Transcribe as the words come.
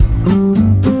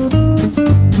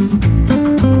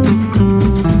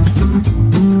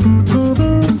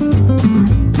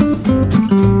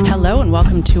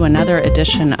another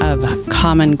edition of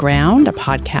Common Ground, a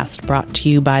podcast brought to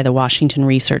you by the Washington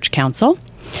Research Council.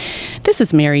 This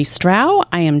is Mary Strau.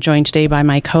 I am joined today by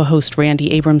my co-host,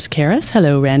 Randy Abrams-Karras.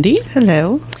 Hello, Randy.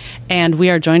 Hello. And we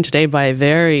are joined today by a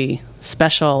very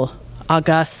special,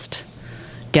 august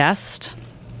guest.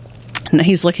 And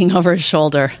he's looking over his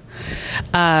shoulder.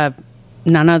 None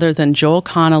other than Joel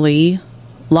Connolly,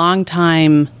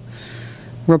 longtime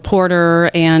reporter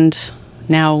and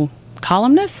now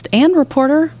columnist and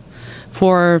reporter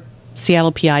for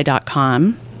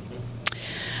SeattlePI.com.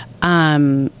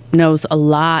 Knows a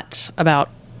lot about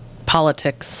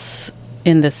politics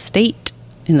in the state,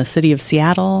 in the city of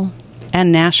Seattle,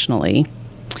 and nationally.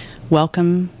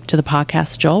 Welcome to the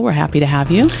podcast, Joel. We're happy to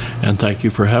have you. And thank you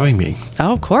for having me.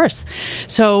 Oh, of course.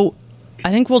 So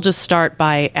I think we'll just start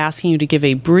by asking you to give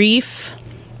a brief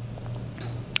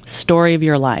story of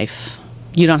your life.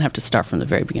 You don't have to start from the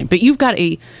very beginning, but you've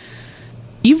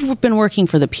been working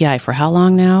for the PI for how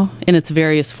long now? In its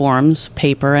various forms,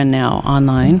 paper and now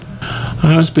online?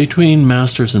 I was between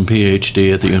master's and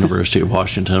PhD at the University of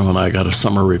Washington when I got a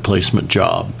summer replacement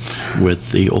job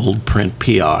with the old print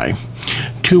PI.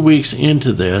 2 weeks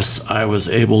into this, I was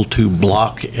able to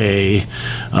block a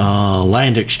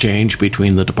land exchange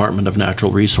between the Department of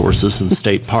Natural Resources and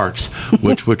state parks,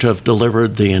 which would have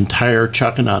delivered the entire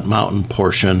Chuckanut Mountain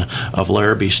portion of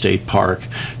Larrabee State Park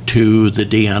to the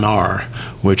DNR,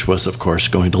 which was, of course,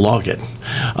 going to log it.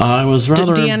 I was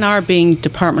rather... DNR being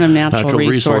Department of Natural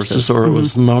Resources. Or it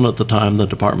was known at the time the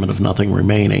Department of Nothing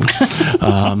Remaining.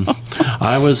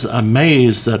 I was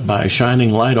amazed that by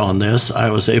shining light on this, I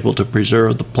was able to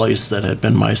preserve the place that had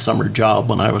been my summer job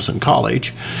when I was in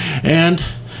college, and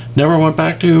never went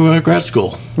back to grad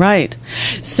school. Right.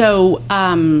 So,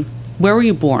 where were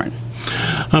you born?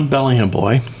 I'm Bellingham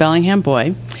boy. Bellingham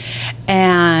boy.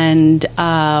 And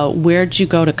where'd you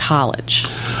go to college?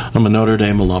 I'm a Notre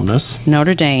Dame alumnus.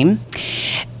 Notre Dame.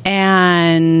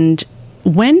 And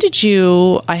when did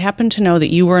you, I happen to know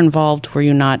that you were involved, were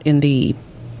you not, in the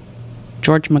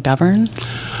George McGovern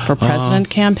for president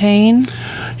campaign?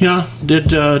 Yeah,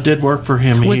 did work for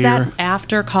him was here. Was that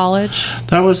after college?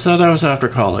 That was after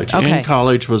college. Okay. In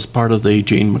college was part of the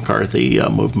Gene McCarthy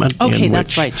movement. Okay,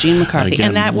 that's right, Gene McCarthy. Again,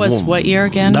 and that was what year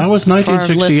again? That was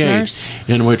 1968,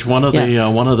 in which one of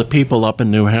the people up in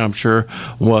New Hampshire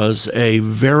was a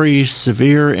very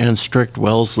severe and strict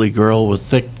Wellesley girl with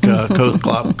thick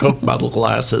Coke bottle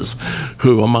glasses,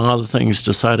 who, among other things,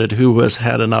 decided who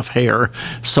had enough hair,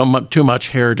 too much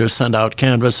hair to send out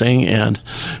canvassing, and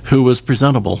who was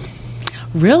presentable.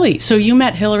 Really? So you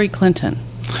met Hillary Clinton?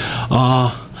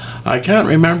 I can't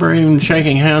remember even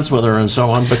shaking hands with her and so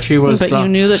on, but she was... But you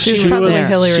knew that she was there.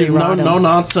 Hillary Rodham. No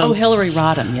nonsense. Oh, Hillary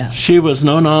Rodham, yes. She was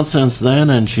no nonsense then,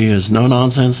 and she is no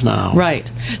nonsense now.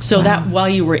 Right. So that while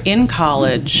you were in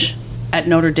college at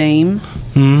Notre Dame,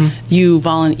 you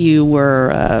were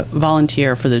a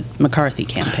volunteer for the McCarthy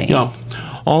campaign. Yeah.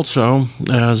 Also,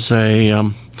 as a...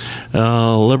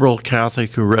 liberal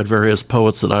Catholic who read various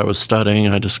poets that I was studying,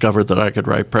 I discovered that I could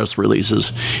write press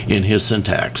releases in his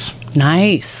syntax.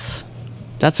 Nice.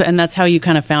 That's how you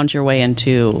kind of found your way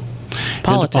into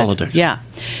politics. Yeah.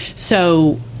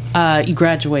 So you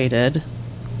graduated,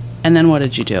 and then what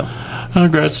did you do? I'm a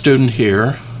grad student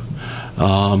here,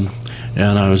 and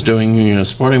I was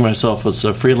supporting myself as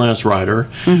a freelance writer.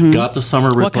 Got the summer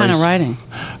replacement. What kind of writing?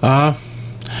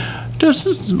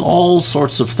 Just all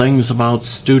sorts of things about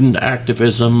student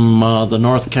activism, the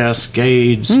North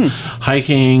Cascades,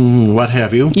 hiking, what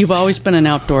have you. You've always been an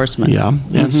outdoorsman. Yeah,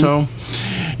 and so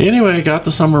anyway, I got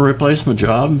the summer replacement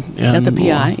job. And, at the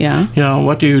PI, yeah. Yeah,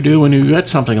 what do you do when you get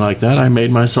something like that? I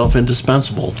made myself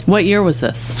indispensable. What year was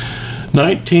this?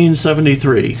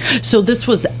 1973. So this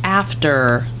was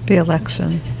after... the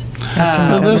election.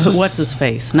 What's his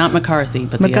face? Not McCarthy,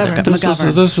 but McGovern. the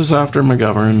other. This was after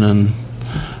McGovern, and...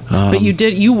 but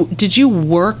did you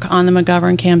work on the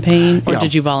McGovern campaign, or Yeah.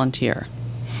 did you volunteer?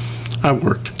 I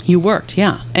worked. You worked,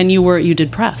 yeah, and you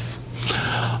did press.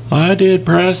 I did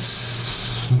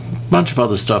press, a bunch of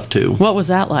other stuff too. What was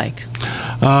that like?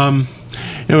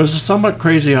 It was a somewhat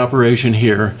crazy operation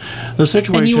here. The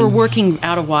situation. And you were working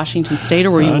out of Washington State,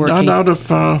 or were you working out of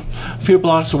a few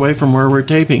blocks away from where we're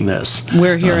taping this?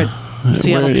 We're here at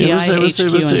Seattle PI HQ in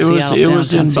Seattle. It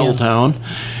was in Belltown.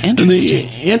 Interesting.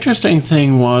 The interesting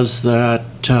thing was that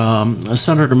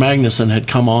Senator Magnuson had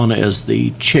come on as the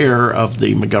chair of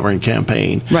the McGovern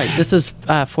campaign. Right. This is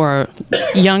for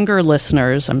younger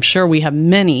listeners. I'm sure we have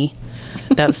many.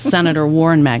 That's Senator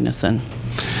Warren Magnuson.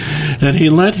 And he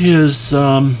let his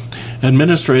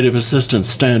administrative assistant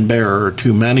Stan Bearer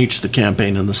to manage the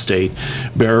campaign in the state.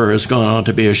 Bearer has gone on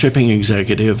to be a shipping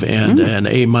executive and an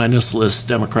A-minus list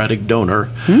Democratic donor.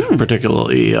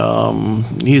 Particularly,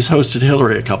 he's hosted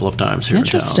Hillary a couple of times here in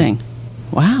town. Interesting.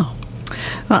 Wow.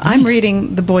 Well, Nice. I'm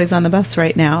reading The Boys on the Bus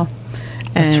right now.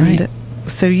 That's And right.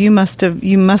 so you must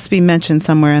be mentioned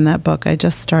somewhere in that book. I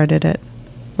just started it.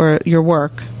 Or your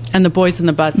work. And The Boys in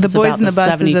the Bus The is Boys about in the Bus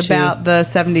 72. is about the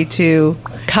 72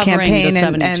 Covering the campaign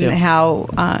 72. and how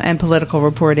and political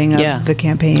reporting of Yeah. the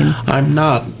campaign. I'm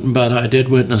not, but I did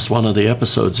witness one of the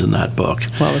episodes in that book.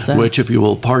 What was that? Which, if you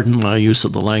will pardon my use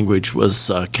of the language, was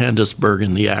Candice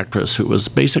Bergen, the actress, who was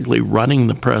basically running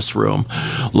the press room,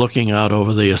 looking out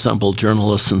over the assembled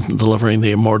journalists and delivering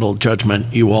the immortal judgment,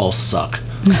 "You all suck."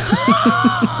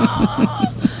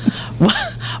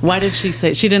 Why did she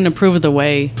say she didn't approve of the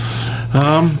way?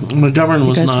 McGovern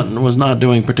was guys- not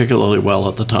doing particularly well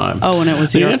at the time. Oh, and it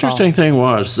was the your interesting thing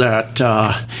was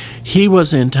that he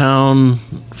was in town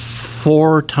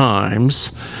 4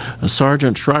 times.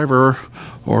 Sergeant Shriver,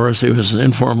 or as he was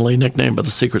informally nicknamed by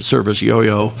the Secret Service,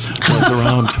 Yo-Yo, was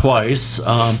around twice.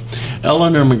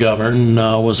 Eleanor McGovern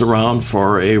was around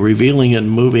for a revealing and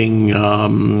moving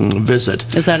visit.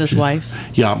 Is that his wife?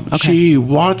 Yeah, Okay. she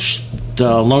watched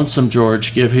Lonesome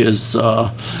George give his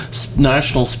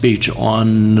national speech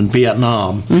on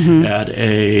Vietnam at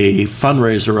a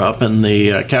fundraiser up in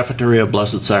the cafeteria of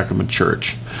Blessed Sacrament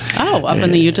Church. Oh, up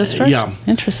in the U District? Yeah.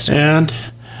 Interesting. And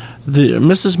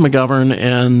Mrs. McGovern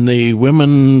and the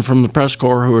women from the press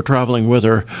corps who were traveling with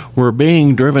her were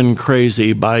being driven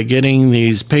crazy by getting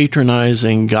these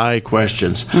patronizing guy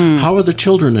questions. How are the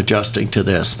children adjusting to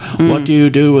this? What do you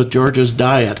do with George's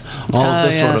diet? All of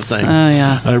this sort of thing. Oh,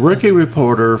 yeah. A rookie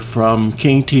reporter from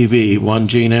King TV, one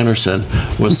Gene Anderson,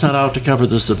 was sent out to cover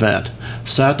this event,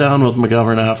 sat down with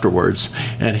McGovern afterwards,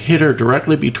 and hit her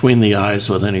directly between the eyes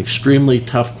with an extremely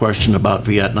tough question about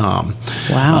Vietnam.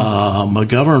 Wow.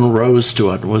 McGovern rose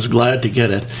to it, was glad to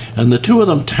get it, and the two of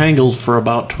them tangled for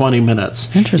about 20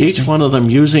 minutes. Interesting. Each one of them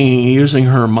using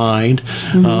her mind,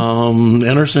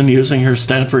 Anderson using her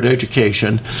Stanford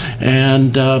education,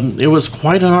 and it was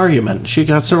quite an argument. She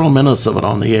got several minutes of it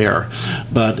on the air,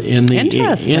 but in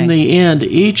the end,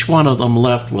 each one of them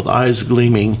left with eyes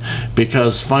gleaming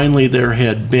because finally there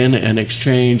had been an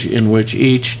exchange in which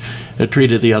each had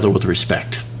treated the other with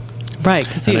respect. Right,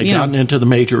 because And had gotten into the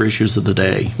major issues of the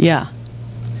day. yeah,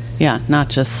 not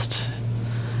just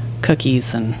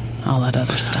cookies and all that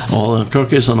other stuff. All the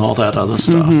cookies and all that other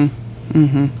stuff.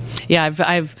 Yeah,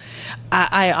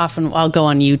 I'll go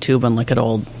on YouTube and look at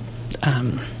old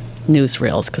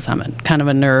newsreels because I'm kind of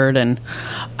a nerd, and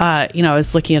I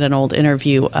was looking at an old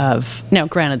interview of, now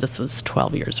granted this was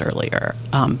 12 years earlier,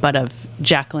 but of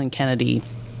Jacqueline Kennedy.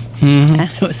 And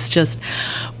it was just,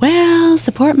 well,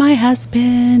 support my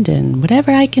husband and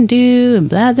whatever I can do and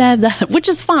blah, blah, blah, which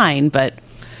is fine, but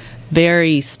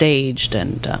very staged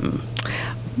and...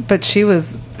 But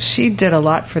she did a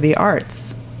lot for the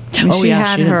arts. I mean, Oh, she yeah,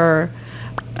 had she did. her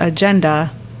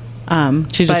agenda.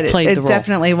 She just but played it the role.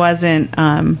 definitely wasn't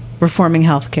reforming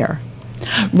healthcare.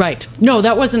 Right. No,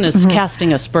 that wasn't as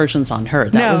casting aspersions on her.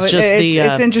 That was just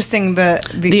it's interesting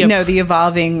the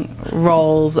evolving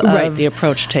roles right, of the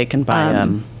approach taken by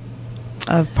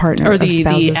of partner or of the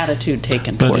spouses. attitude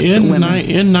taken But towards in women.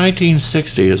 in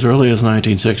 1960, as early as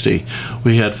 1960,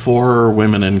 we had 4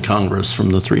 women in Congress from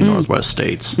the 3 Northwest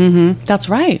states. That's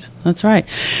right. That's right.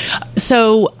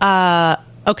 So,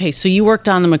 okay, so you worked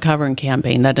on the McGovern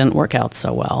campaign. That didn't work out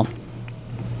so well.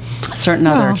 A certain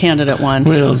other candidate won.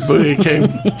 Well, we came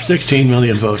 16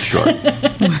 million votes short.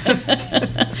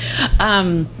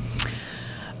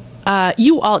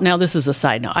 You all, now this is a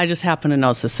side note. I just happen to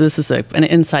notice this. This is an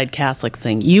inside Catholic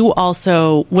thing. You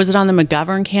also, was it on the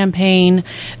McGovern campaign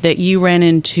that you ran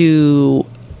into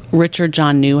Richard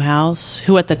John Newhouse,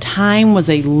 who at the time was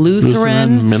a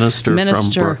Lutheran minister from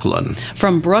Brooklyn.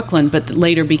 From Brooklyn, but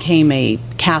later became a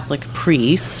Catholic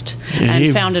priest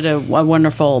and founded a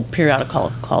wonderful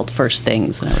periodical called First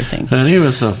Things and everything. And he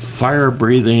was a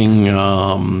fire-breathing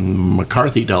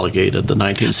McCarthy delegate at the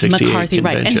 1968 McCarthy,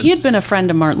 convention. right. And he had been a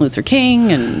friend of Martin Luther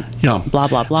King and blah,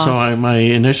 blah, blah. So my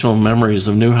initial memories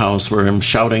of Newhouse were him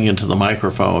shouting into the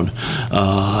microphone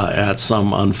at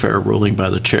some unfair ruling by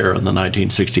the chair in the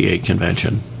 1968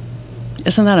 convention.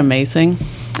 Isn't that amazing?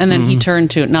 And then he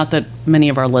turned to, not that many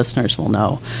of our listeners will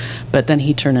know, but then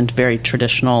he turned into very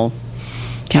traditional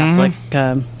Catholic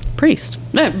priest.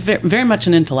 Very much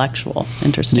an intellectual,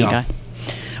 interesting guy.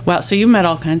 Wow, so you've met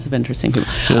all kinds of interesting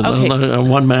people. Okay. A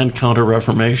one-man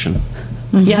counter-reformation.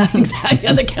 Yeah, exactly.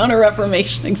 Yeah, the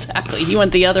Counter-Reformation, exactly. He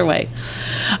went the other way.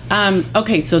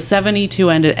 Okay, so 72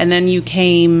 ended, and then you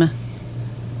came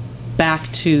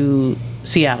back to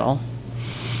Seattle.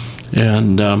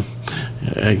 And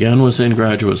again, was in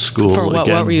graduate school. For what?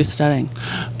 Again, What were you studying?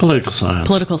 Political science.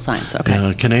 Political science.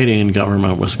 Okay. Canadian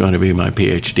government was going to be my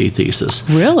PhD thesis.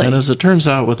 Really? And as it turns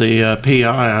out, with the PI,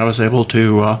 I was able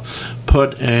to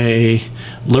put a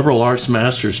liberal arts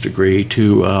master's degree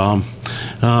to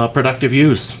productive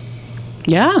use.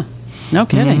 Yeah. No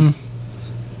kidding.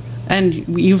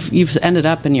 And you've ended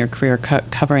up in your career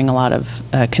covering a lot of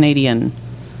Canadian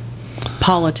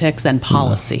politics and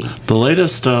policy. The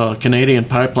latest Canadian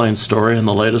pipeline story and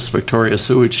the latest Victoria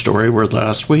sewage story were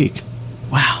last week.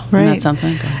 Wow. Right. Isn't that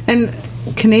something?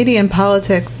 And Canadian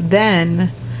politics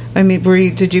then, I mean,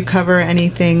 did you cover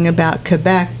anything about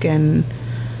Quebec and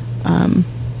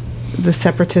the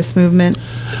separatist movement?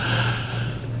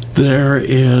 There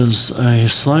is a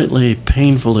slightly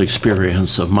painful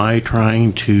experience of my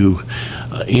trying to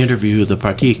interview the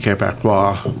Parti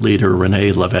Québécois leader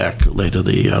René Lévesque,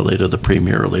 later the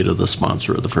premier, later the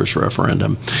sponsor of the first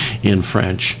referendum, in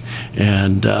French,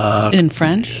 and In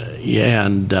French? yeah,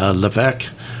 and Lévesque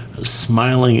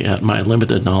smiling at my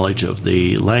limited knowledge of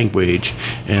the language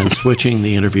and switching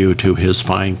the interview to his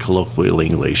fine colloquial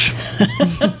English.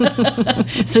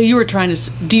 So you were trying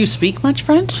to... Do you speak much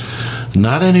French?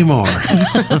 Not anymore.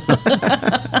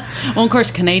 Well, of course,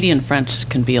 Canadian French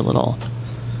can be a little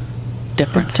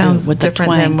different. It sounds too, with different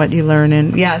the twang. than what you learn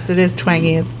in. Yes, it is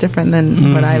twangy. It's different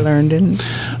than what I learned in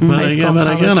high school. But again,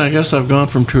 college. I guess I've gone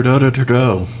from Trudeau to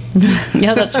Trudeau.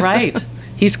 Yeah, that's right.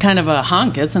 He's kind of a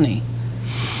hunk, isn't he?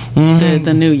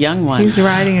 The new young one. He's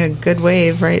riding a good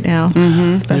wave right now,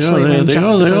 especially when the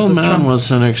juxtaposed old with man Trump.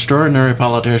 was an extraordinary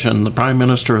politician, the prime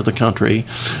minister of the country,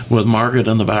 with Margaret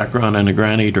in the background in a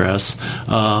granny dress,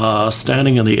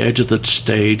 standing on the edge of the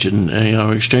stage and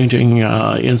exchanging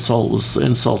insults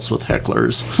with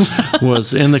hecklers.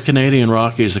 Was in the Canadian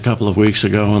Rockies a couple of weeks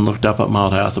ago and looked up at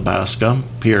Mount Athabasca.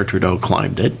 Pierre Trudeau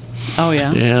climbed it. Oh,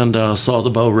 yeah. And saw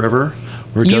the Bow River.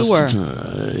 You were.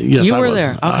 Yes, You I were was.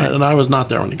 there. Okay. And I was not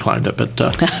there when he climbed it, but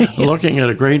looking at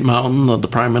a great mountain that the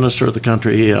Prime Minister of the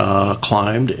country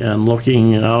climbed, and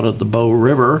looking out at the Bow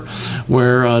River,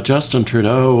 where Justin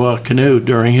Trudeau canoed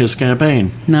during his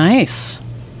campaign. Nice.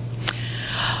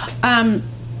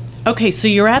 Okay, so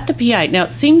you're at the PI. Now,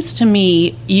 it seems to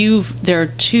me there are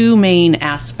two main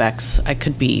aspects. I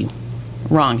could be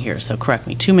wrong here, so correct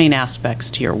me. Two main aspects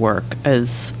to your work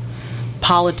is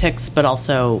politics, but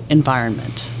also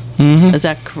environment. Is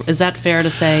that fair to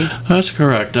say? That's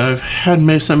correct. I've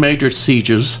had some major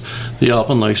sieges, the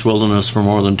Alpine Lakes Wilderness for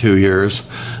more than 2 years,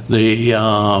 the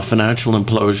financial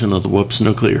implosion of the Whoops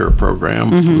nuclear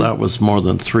program, that was more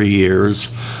than 3 years,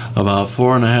 about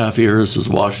 4.5 years as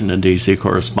Washington, D.C.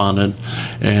 correspondent.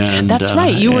 And That's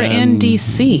right, you were in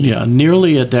D.C. Yeah,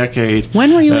 nearly a decade.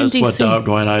 When were you in as what D.C.?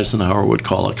 Dwight Eisenhower would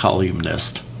call a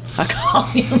columnist. A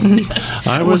columnist.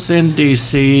 I was in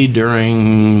D.C.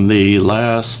 during the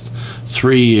last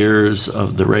 3 years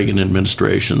of the Reagan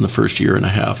administration, the first year and a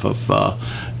half of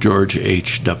George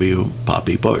H.W.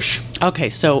 Poppy Bush. Okay,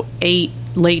 so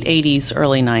late 80s,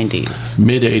 early 90s.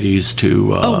 Mid-'80s to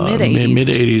mid-'80s.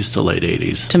 mid-'80s to late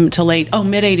 80s. To late,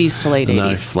 mid-80s to late 80s. And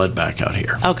I fled back out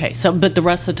here. Okay, but the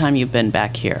rest of the time you've been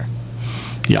back here.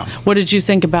 Yeah. What did you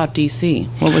think about D.C.?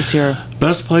 What was your...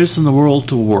 Best place in the world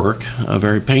to work, a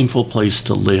very painful place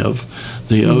to live.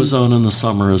 The ozone in the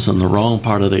summer is in the wrong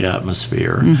part of the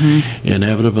atmosphere.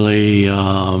 Inevitably,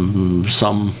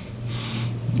 some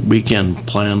weekend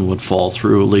plan would fall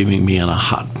through, leaving me in a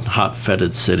hot,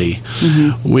 fetid city.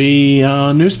 We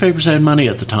newspapers had money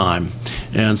at the time,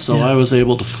 and so I was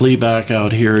able to flee back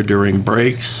out here during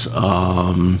breaks,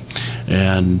 and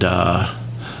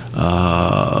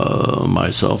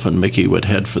myself and Mickey would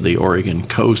head for the Oregon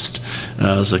coast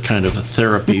as a kind of a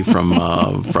therapy from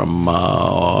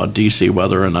DC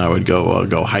weather, and I would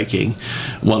go hiking.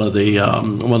 One of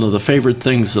the favorite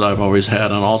things that I've always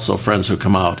had, and also friends who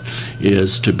come out,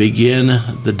 is to begin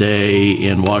the day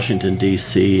in Washington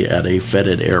D.C. at a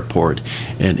fetid airport,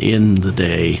 and end the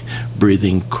day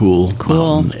breathing cool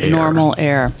mountain air. normal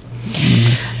air.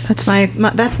 That's my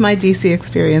DC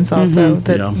experience also.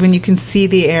 That when you can see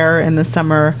the air in the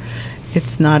summer,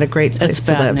 it's not a great place It's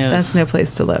to bad live. news. That's no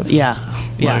place to live. Yeah.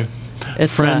 My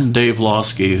friend Dave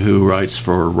Losky, who writes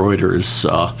for Reuters,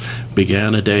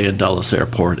 began a day at Dulles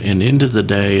Airport and ended the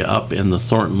day up in the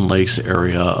Thornton Lakes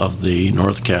area of the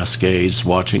North Cascades,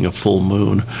 watching a full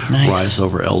moon rise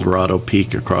over El Dorado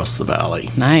Peak across the valley.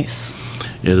 Nice.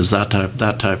 It is that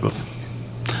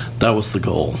was the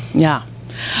goal. Yeah.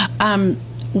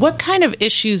 What kind of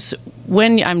issues,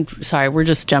 I'm sorry, we're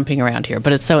just jumping around here,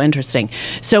 but it's so interesting.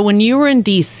 So when you were in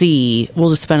D.C., we'll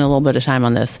just spend a little bit of time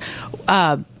on this,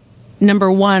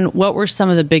 number one, what were some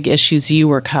of the big issues you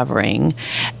were covering?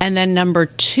 And then number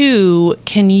two,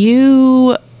 can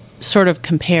you sort of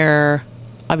compare,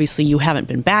 obviously you haven't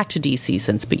been back to D.C.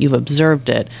 since, but you've observed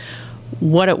it,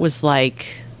 what it was like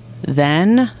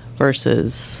then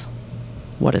versus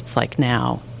what it's like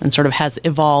now and sort of has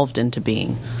evolved into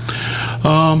being?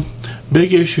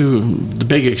 Big issue, the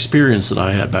big experience that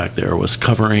I had back there was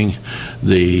covering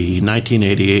the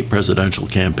 1988 presidential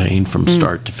campaign from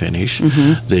start to finish,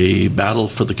 the battle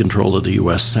for the control of the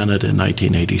U.S. Senate in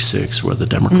 1986, where the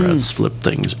Democrats flipped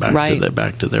things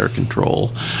back to their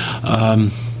control.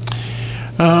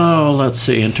 Let's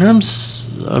see. In terms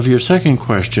of your second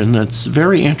question, it's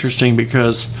very interesting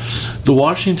because the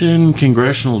Washington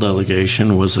congressional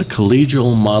delegation was a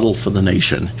collegial model for the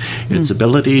nation. Its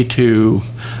ability to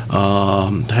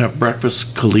have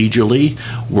breakfast collegially,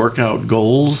 work out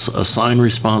goals, assign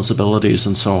responsibilities,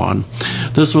 and so on.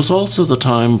 This was also the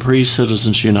time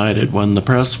pre-Citizens United when the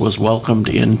press was welcomed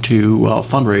into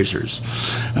fundraisers.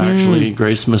 Actually,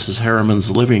 graced Mrs. Harriman's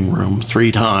living room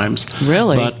 3 times.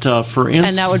 Really? But for instance,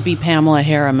 and that would be Pamela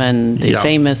Harriman, the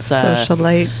famous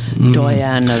socialite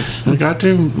doyen of. We got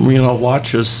to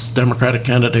watch as Democratic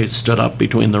candidates stood up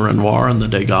between the Renoir and the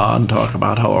Degas and talk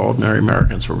about how ordinary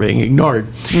Americans were being ignored.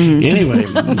 Anyway,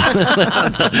 that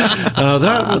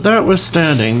was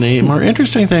standing. The more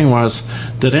interesting thing was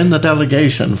that in the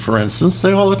delegation, for instance,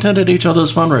 they all attended each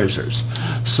other's fundraisers.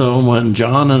 So when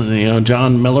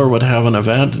John Miller would have an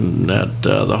event at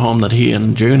the home that he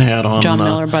and June had on John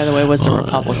Miller, by the way, was a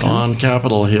Republican on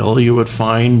Capitol Hill, you would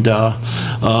find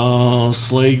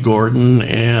Slade Gordon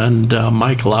and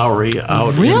Mike Lowry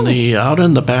out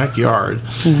in the backyard,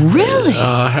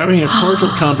 having a cordial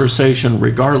conversation,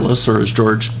 regardless, or as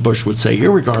George Bush would say,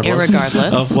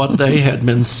 irregardless of what they had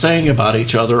been saying about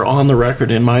each other on the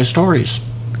record in my stories.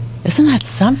 Isn't that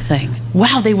something?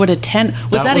 Wow, they would attend.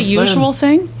 Was that a usual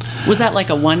thing? Was that like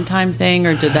a one-time thing,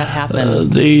 or did that happen?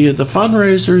 The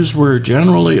fundraisers were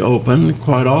generally open,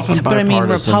 quite often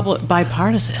bipartisan. But I mean,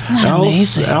 bipartisan. Isn't that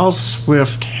amazing? Al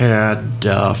Swift had,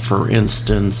 for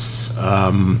instance,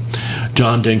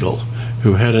 John Dingell,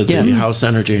 who headed the House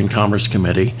Energy and Commerce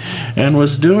Committee, and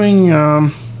was doing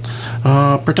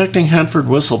protecting Hanford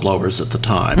whistleblowers at the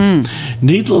time.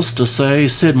 Needless to say,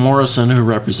 Sid Morrison, who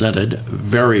represented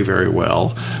very, very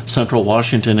well Central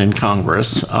Washington in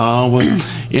Congress, was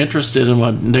interested in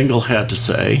what Dingell had to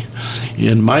say.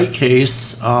 In my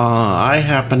case, I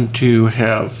happened to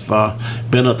have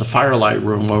been at the Firelight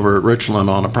Room over at Richland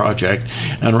on a project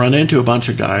and run into a bunch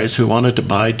of guys who wanted to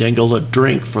buy Dingell a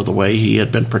drink for the way he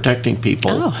had been protecting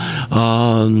people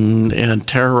and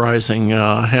terrorizing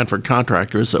Hanford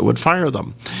contractors that would fire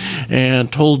them, and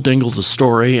told Dingell the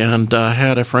story and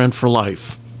had a friend for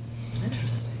life.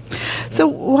 Interesting. So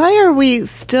why are we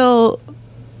still...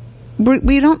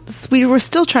 We were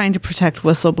still trying to protect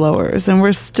whistleblowers, and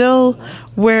we're still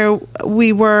where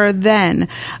we were then.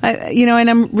 And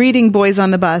I'm reading Boys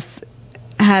on the Bus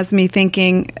has me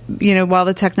thinking, while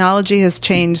the technology has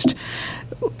changed,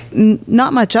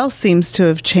 not much else seems to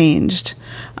have changed.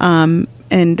 And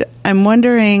I'm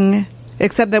wondering,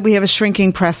 except that we have a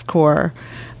shrinking press corps,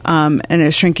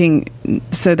 and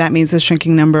so that means a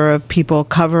shrinking number of people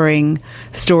covering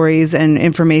stories and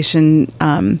information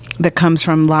that comes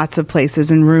from lots of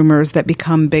places, and rumors that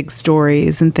become big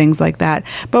stories and things like that.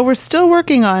 But we're still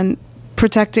working on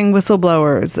protecting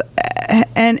whistleblowers.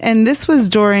 And this was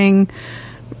during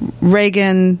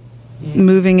Reagan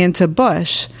moving into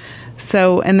Bush.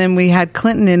 So, and then we had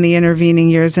Clinton in the intervening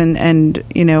years, and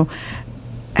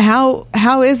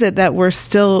how is it that we're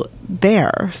still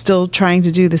there, still trying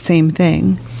to do the same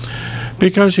thing?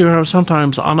 Because you have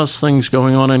sometimes honest things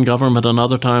going on in government and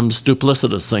other times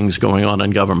duplicitous things going on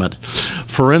in government.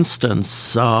 For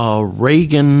instance,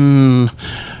 Reagan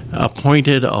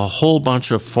appointed a whole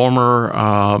bunch of former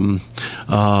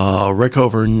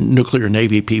Rickover nuclear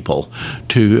Navy people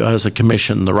as a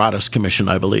commission, the Rodas Commission,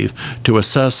 I believe, to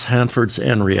assess Hanford's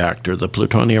N reactor, the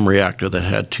plutonium reactor that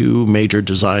had 2 major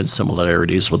design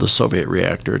similarities with the Soviet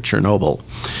reactor at Chernobyl.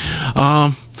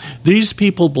 These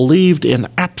people believed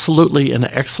absolutely in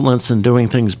excellence in doing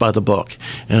things by the book,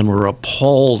 and were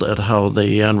appalled at how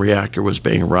the N reactor was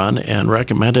being run, and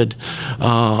recommended,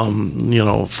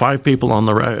 5 people on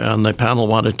the panel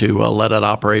wanted to let it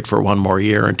operate for 1 more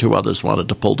year, and 2 others wanted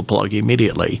to pull the plug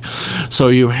immediately. So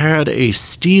you had a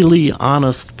steely,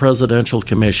 honest presidential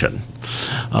commission.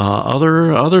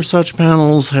 Other such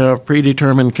panels have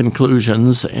predetermined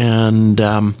conclusions and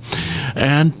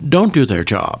don't do their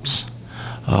jobs.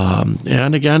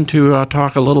 And again, to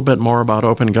talk a little bit more about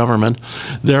open government,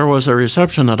 there was a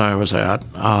reception that I was at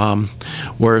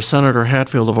where Senator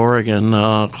Hatfield of Oregon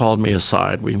called me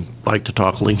aside. We like to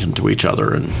talk Lincoln to each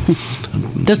other. And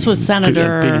this was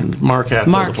Senator Mark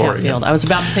Hatfield of Oregon. Hatfield. I was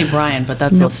about to say Brian, but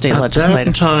that's the state legislature. At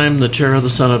that time, the chair of the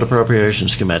Senate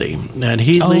Appropriations Committee. And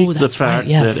he leaked the fact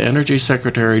that Energy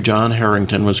Secretary John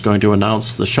Harrington was going to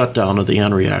announce the shutdown of the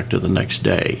N reactor the next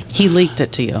day. He leaked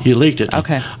it to you? He leaked it.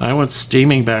 Okay. I went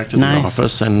steaming back to the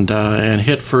office and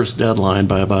hit first deadline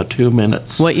by about 2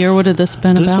 minutes. What year would have this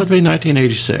been about? This would be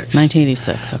 1986.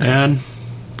 1986, okay. And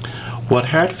what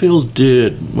Hatfield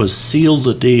did was seal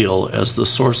the deal as the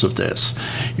source of this.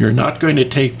 You're not going to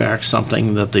take back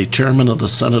something that the chairman of the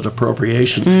Senate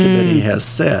Appropriations Committee has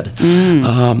said.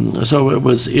 So it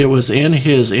was in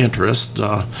his interest.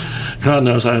 God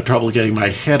knows I had trouble getting my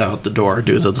head out the door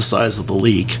due to the size of the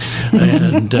leak.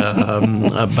 And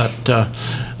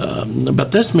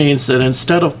but this means that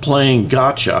instead of playing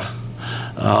gotcha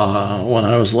when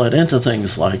I was led into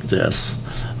things like this,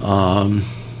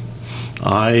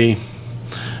 I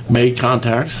made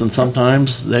contacts, and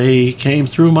sometimes they came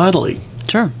through mightily.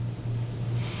 Sure.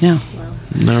 Yeah.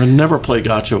 Never played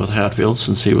gotcha with Hatfield,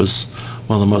 since he was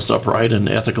one of the most upright and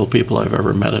ethical people I've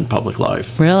ever met in public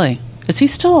life. Really? Is he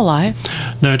still alive?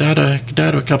 No, died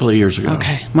a couple of years ago.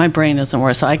 Okay, my brain isn't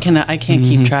working, so I can't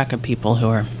keep track of people who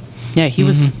are. Yeah, he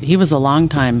was a long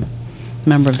time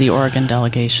member of the Oregon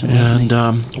delegation, wasn't he?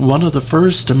 And one of the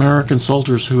first American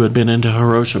soldiers who had been into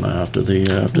Hiroshima after the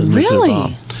nuclear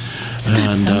bomb.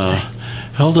 And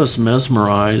held us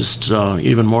mesmerized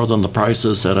even more than the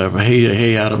prices at a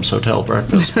Hey Adams Hotel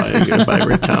breakfast by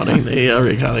recounting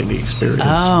the experience.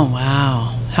 Oh,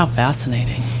 wow. How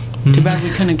fascinating. Too bad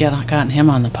we couldn't have gotten him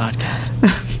on the podcast.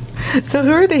 So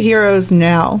who are the heroes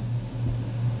now?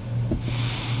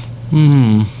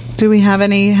 Do we have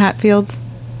any Hatfields?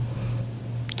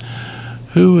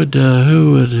 Who would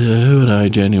I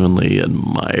genuinely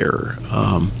admire?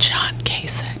 John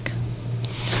Kasich.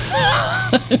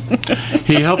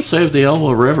 He helped save the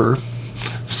Elbow River.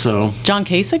 So John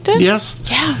Kasich did? Yes.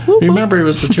 Yeah. Woo-hoo. Remember, he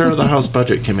was the chair of the House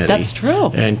Budget Committee. That's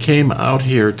true. And came out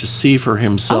here to see for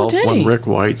himself when Rick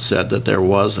White said that there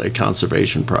was a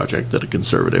conservation project that a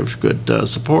conservative could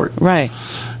support. Right.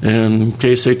 And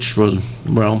Kasich was,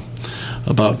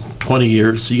 about 20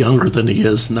 years younger than he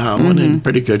is now, and in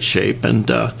pretty good shape, and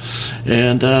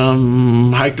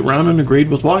hiked around and agreed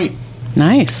with White.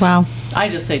 Nice. Wow. I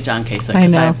just say John Kasich. I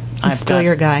know. He's still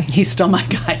your guy. He's still my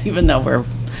guy, even though we're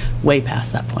way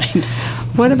past that point.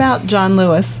 What about John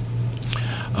Lewis?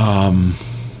 Was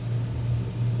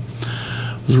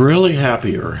really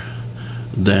happier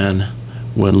than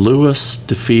when Lewis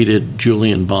defeated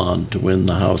Julian Bond to win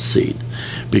the House seat,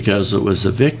 because it was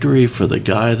a victory for the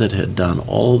guy that had done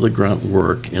all the grunt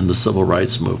work in the civil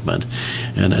rights movement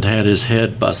and had had his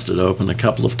head busted open a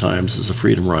couple of times as a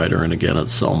freedom rider and again at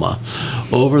Selma.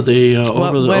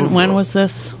 When was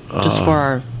this? Just for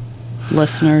our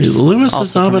listeners. Lewis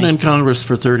has now been in Congress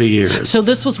for 30 years. So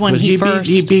this was when he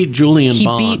beat Julian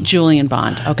Bond. He beat Julian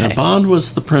Bond. Okay. And Bond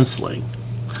was the princeling.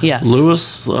 Yes.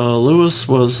 Lewis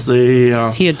was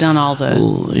the... he had done all the...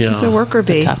 He's a worker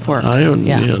bee. Tough work.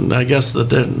 I guess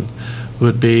that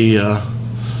would be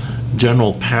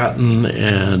General Patton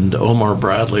and Omar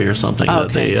Bradley or something.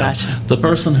 Okay, gotcha. The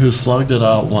person who slugged it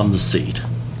out won the seat.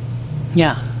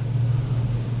 Yeah.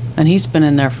 And he's been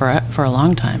in there for a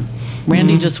long time.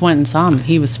 Randy just went and saw him.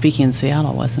 He was speaking in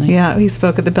Seattle, wasn't he? Yeah, he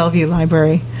spoke at the Bellevue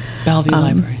Library.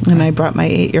 Library. And I brought my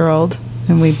 8-year-old,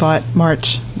 and we bought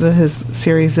March, his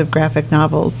series of graphic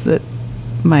novels that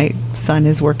my son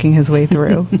is working his way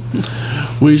through.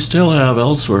 We still have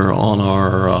elsewhere on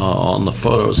our on the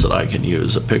photos that I can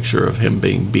use a picture of him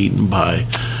being beaten by,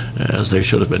 as they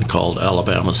should have been called,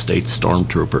 Alabama State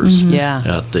stormtroopers. Yeah.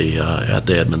 At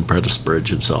the Edmund Prentice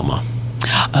Bridge in Selma.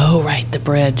 Oh, right, the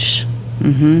bridge.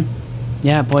 Mm-hmm.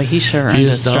 Yeah, boy, he sure earned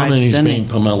his stripes, he's didn't he? being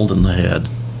pummeled in the head.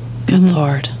 Good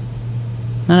Lord.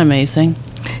 Isn't that amazing?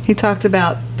 He talked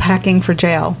about packing for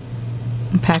jail,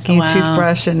 packing a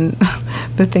toothbrush and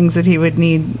the things that he would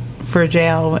need for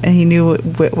jail, and he knew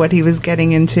what he was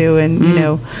getting into, and you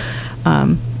know.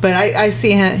 But I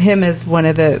see him as one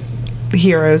of the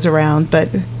heroes around. But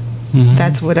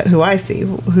that's who I see.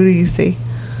 Who do you see?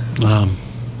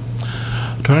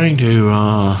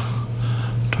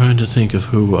 Trying to think of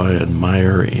who I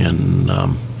admire in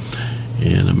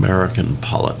American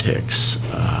politics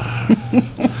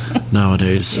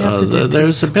nowadays.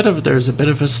 There's a bit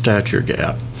of a stature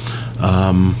gap.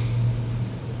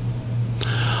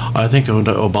 I think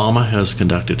Obama has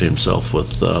conducted himself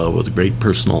with great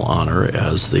personal honor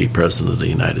as the President of the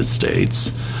United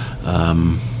States.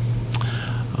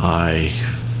 I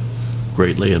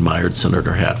greatly admired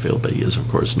Senator Hatfield, but he is, of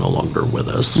course, no longer with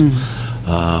us.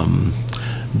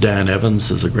 Dan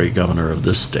Evans is a great governor of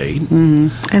this state,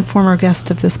 and former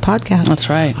guest of this podcast. That's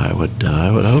right. I would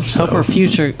hope so. Hope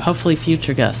we're hopefully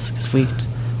future guests, because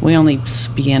we only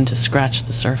began to scratch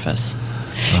the surface.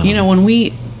 When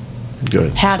we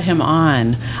Good. had him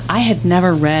on, I had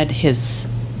never read his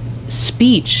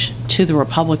speech to the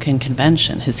Republican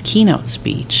convention, his keynote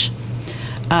speech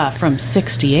from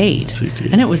 '68,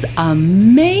 and it was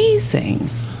amazing.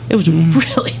 It was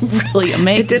really, really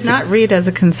amazing. It did not read as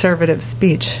a conservative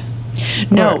speech.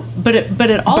 No, but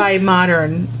it also by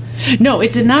modern. No,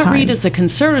 it did not read times. as a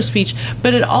conservative speech,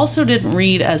 but it also didn't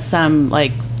read as some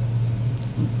like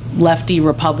lefty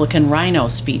Republican rhino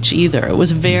speech either. It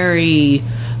was very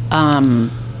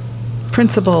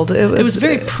Principled. It was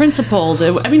very principled.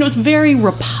 It was very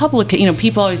Republican.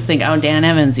 People always think, oh, Dan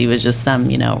Evans, he was just some,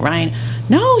 Ryan.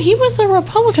 No, he was a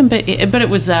Republican, but it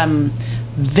was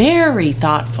very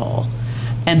thoughtful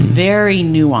and very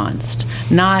nuanced.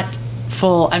 Not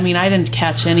full. I didn't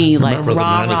catch any Remember,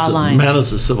 rah-rah the lines. man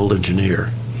is a civil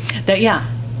engineer.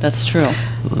 That's true.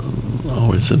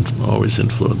 Always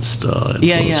influenced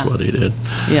what he did.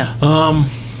 Yeah.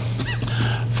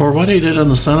 For what he did in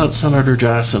the Senate, Senator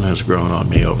Jackson has grown on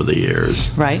me over the years.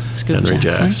 Right, Scoop Henry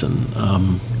Jackson.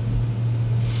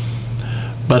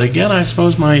 But again, I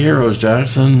suppose my heroes,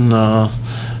 Jackson,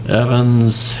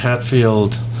 Evans,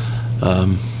 Hatfield,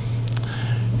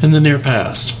 in the near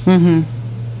past. Mm-hmm.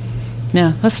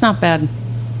 Yeah, that's not bad.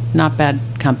 Not bad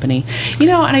company.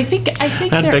 And I think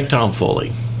And Big Tom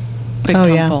Foley. Big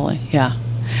Tom Foley, yeah.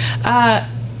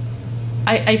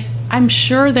 I'm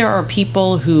sure there are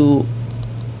people who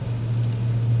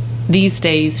these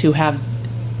days who have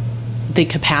the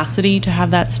capacity to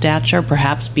have that stature,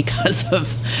 perhaps because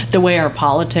of the way our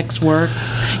politics works.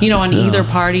 On either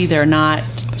party, they're not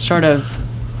sort of,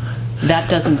 that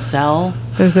doesn't sell.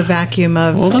 There's a vacuum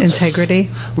of integrity.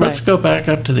 Let's go back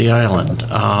up to the island.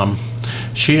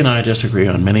 She and I disagree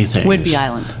on many things. Whidbey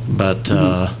Island. But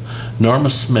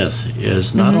Norma Smith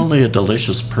is not only a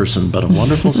delicious person, but a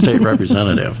wonderful state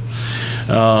representative.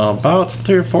 About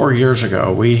 3 or 4 years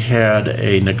ago, we had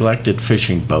a neglected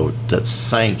fishing boat that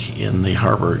sank in the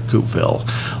harbor at Coupeville,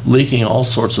 leaking all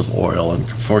sorts of oil and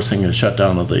forcing a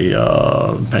shutdown of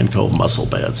the Penn Cove mussel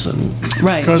beds and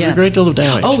caused a great deal of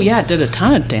damage. Oh, yeah, it did a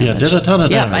ton of damage. Yeah, it did a ton of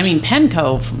damage. Yeah, Penn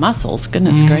Cove mussels,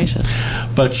 goodness gracious.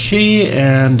 But she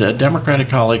and a Democratic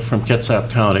colleague from Kitsap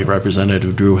County,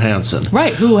 Representative Drew Hansen.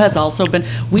 Right, who has also been,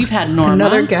 we've had Norma.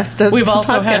 Another guest of We've the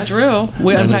also podcast. had Drew.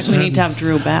 In fact, we need to have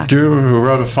Drew back. Drew, who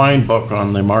wrote a fine book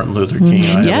on the Martin Luther King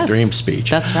I Have a Dream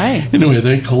speech. That's right. Anyway,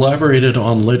 they collaborated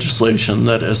on legislation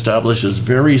that establishes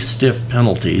very stiff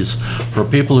penalties for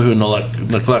people who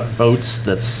neglect boats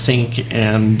that sink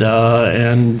and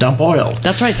dump oil.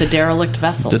 That's right, the derelict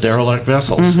vessels. The derelict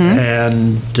vessels.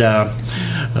 And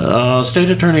State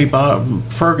Attorney Bob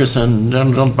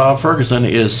Ferguson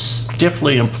is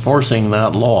stiffly enforcing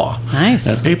that law. Nice.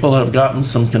 And people have gotten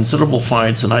some considerable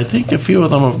fines, and I think a few of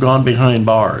them have gone behind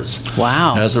bars.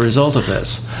 Wow. As a result of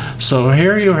this. So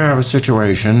here you have a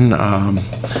situation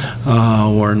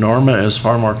where Norma is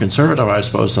far more conservative, I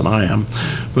suppose, than I am,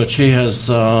 but she has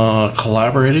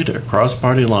collaborated across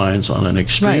party lines on an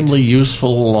extremely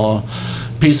useful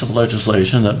piece of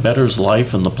legislation that betters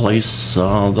life in the place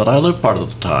that I live part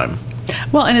of the time.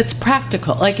 Well, and it's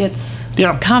practical. It's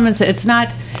common sense. It's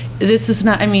not, this is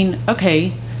not,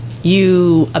 okay,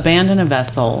 you abandon a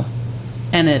vessel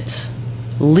and it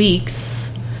leaks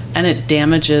and it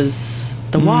damages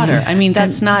the water.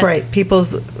 That's not... Right,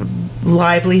 people's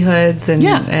livelihoods and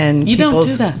you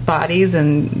people's don't do that. bodies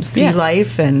and sea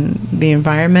life and the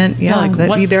environment.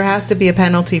 There has to be a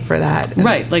penalty for that.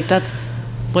 Right,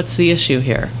 what's the issue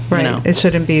here? Right, it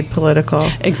shouldn't be political.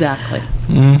 Exactly.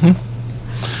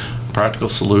 Practical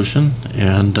solution,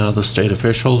 and the state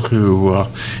official who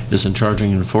is in charge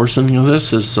of enforcing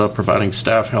this is providing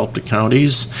staff help to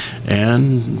counties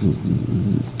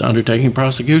and undertaking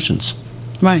prosecutions.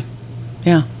 Right.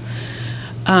 Yeah.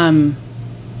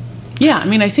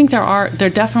 I think there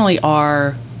definitely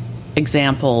are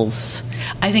examples.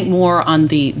 I think more on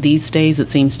these days, it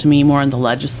seems to me, more on the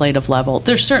legislative level.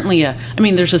 There's certainly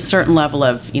there's a certain level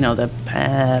of,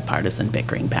 the partisan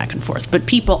bickering back and forth, but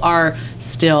people are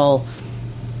still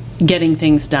getting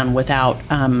things done without,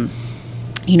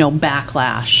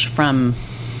 backlash from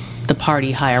the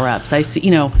party higher ups. I see,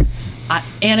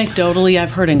 anecdotally,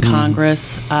 I've heard in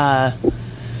Congress,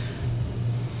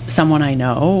 someone I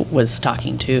know was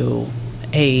talking to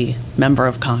a member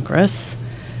of Congress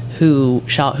who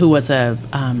was a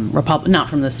not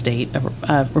from the state,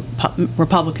 a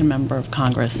Republican member of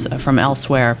Congress from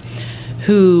elsewhere,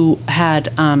 who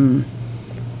had been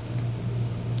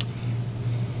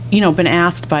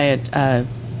asked by a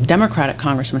Democratic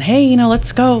congressman, hey,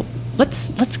 let's go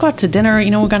out to dinner.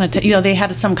 We're going to, they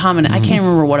had some comment. I can't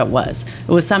remember what it was.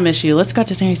 It was some issue. Let's go out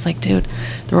to dinner. He's like, dude,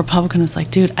 the Republican was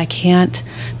like, dude, I can't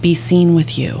be seen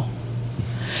with you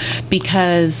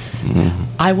because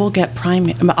I will get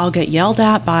I'll get yelled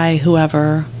at by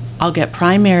whoever. I'll get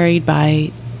primaried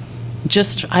by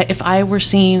if I were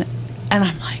seen. And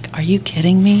I'm like, are you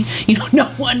kidding me? No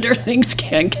wonder things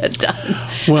can't get done.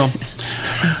 Well,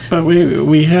 but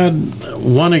we had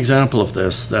one example of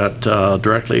this that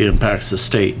directly impacts the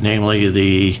state, namely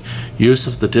the use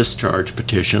of the discharge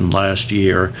petition last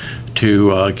year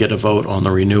to get a vote on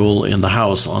the renewal in the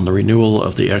House on the renewal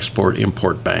of the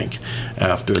Export-Import Bank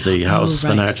after the House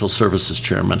Financial Services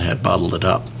Chairman had bottled it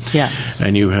up. Yes.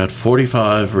 And you had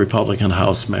 45 Republican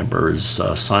House members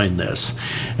sign this.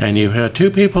 And you had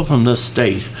two people from this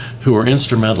state who were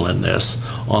instrumental in this.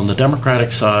 On the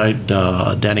Democratic side,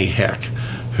 Denny Heck,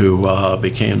 who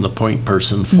became the point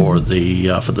person for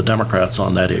the Democrats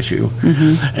on that issue,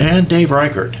 and Dave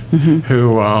Reichert,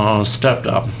 who stepped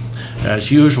up.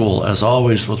 As usual, as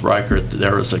always with Reichert,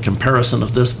 there is a comparison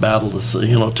of this battle to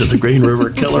the Green River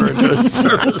Killer and to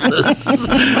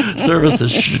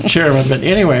services chairman. But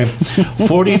anyway,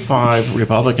 45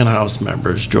 Republican House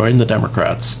members joined the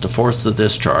Democrats to force the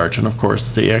discharge, and of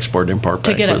course the Export-Import Bank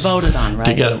to get it voted on, right?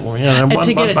 To get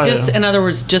it, in other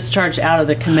words, discharged out of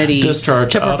the committee.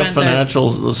 Discharge out of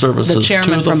financial services to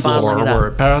the floor, where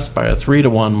it passed by a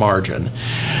 3-1 margin,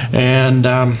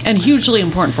 and hugely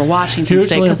important for Washington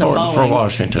State because of Boeing. For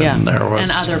Washington,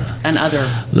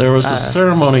 there was a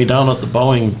ceremony down at the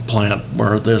Boeing plant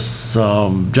where this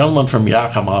gentleman from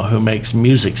Yakima who makes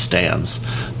music stands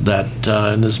that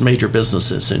in his major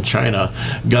businesses in China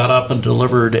got up and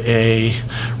delivered a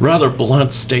rather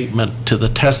blunt statement to the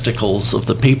testicles of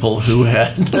the people who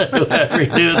had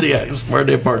renewed the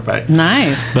Export-Import Bank.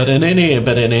 Nice. But in any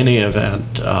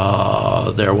event,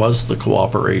 there was the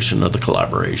collaboration of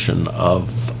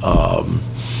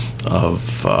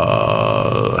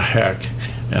Heck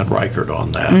and Reichert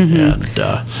on that,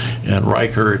 and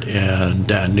Reichert and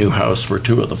Dan Newhouse were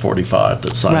two of the 45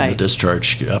 that signed the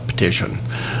discharge petition.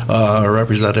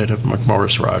 Representative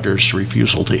McMorris Rogers'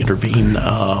 refusal to intervene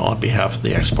on behalf of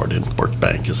the Export-Import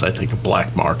Bank is, I think, a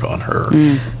black mark on her.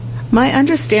 My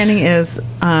understanding is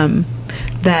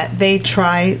that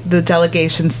the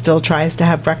delegation still tries to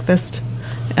have breakfast.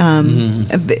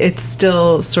 It's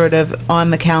still sort of on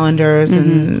the calendars,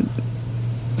 and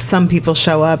some people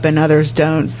show up and others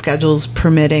don't, schedules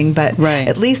permitting, but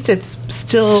at least it's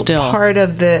still part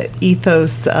of the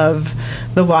ethos of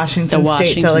the Washington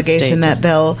State delegation that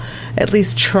they'll at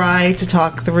least try to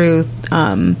talk through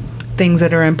things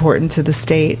that are important to the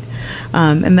state.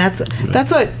 And that's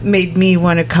what made me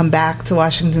want to come back to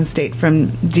Washington State from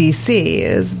D.C.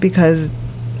 is because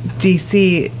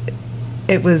D.C.,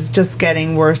 it was just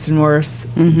getting worse and worse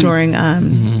during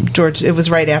George. It was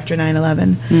right after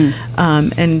 9/11,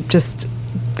 and just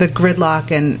the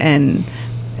gridlock and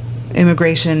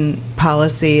immigration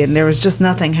policy, and there was just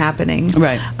nothing happening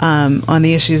on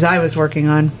the issues I was working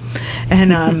on,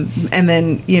 and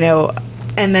then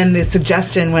the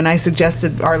suggestion when I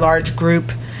suggested our large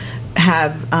group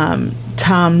have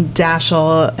Tom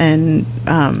Daschle and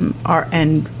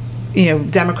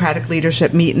Democratic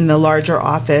leadership meet in the larger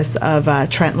office of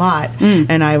Trent Lott,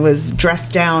 and I was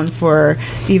dressed down for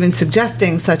even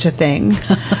suggesting such a thing.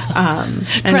 Trent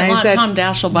Lott, Tom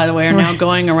Daschle, by the way, are now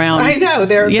going around. I know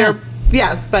they're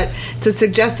yes, but to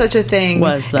suggest such a thing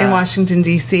in Washington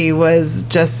D.C. was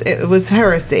just it was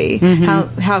heresy.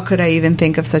 How could I even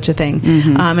think of such a thing?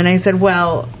 And I said,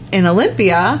 well, in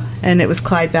Olympia, and it was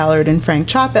Clyde Ballard and Frank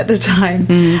Chopp at the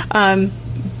time.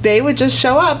 They would just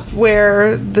show up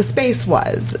where the space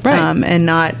was, and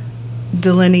not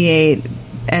delineate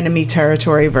enemy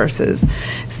territory versus.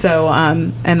 So,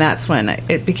 and that's when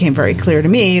it became very clear to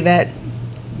me that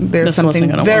there's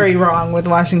something very wrong with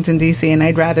Washington, D.C., and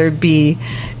I'd rather be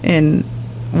in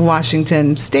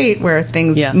Washington State where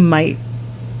things might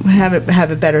have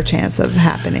a better chance of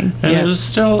happening. And there's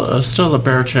still a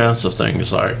bare chance of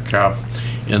things like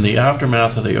in the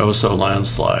aftermath of the Oso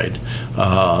landslide,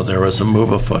 there was a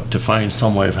move afoot to find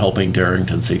some way of helping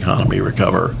Darrington's economy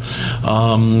recover.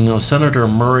 Senator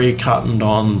Murray cottoned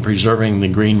on preserving the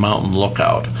Green Mountain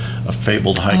Lookout, a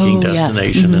fabled hiking yes.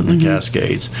 destination in the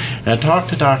Cascades, and talked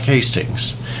to Doc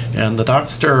Hastings. And the Doc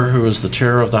Stirrer, who was the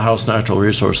chair of the House Natural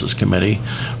Resources Committee,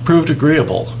 proved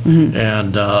agreeable.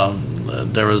 And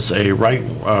there was a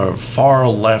far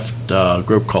left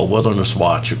group called Wilderness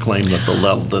Watch who claimed that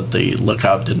the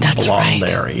lookout didn't That's belong right.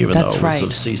 there, even That's though it was right. of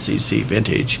CCC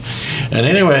vintage. And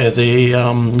anyway,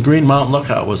 the Green Mountain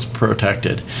Lookout was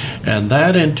protected, and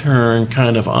that in turn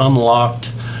kind of unlocked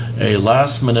a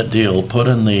last-minute deal put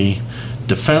in the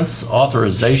Defense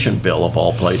Authorization Bill, of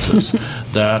all places,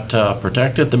 that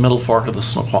protected the Middle Fork of the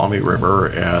Snoqualmie River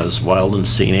as wild and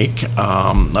scenic,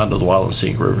 under the Wild and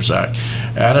Scenic Rivers Act,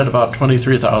 added about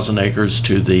 23,000 acres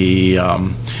to the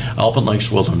Alpine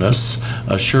Lakes Wilderness,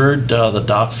 assured the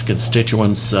DOC's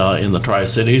constituents in the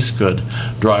Tri-Cities could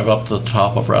drive up to the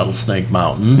top of Rattlesnake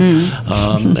Mountain,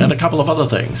 and a couple of other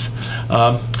things.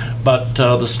 But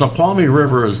the Snoqualmie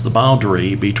River is the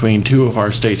boundary between two of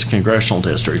our state's congressional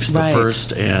districts, the Right.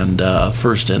 first and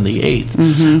the 8th,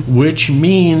 which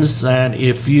means that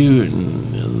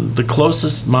the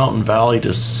closest mountain valley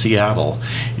to Seattle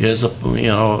is,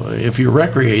 if you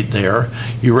recreate there,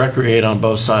 you recreate on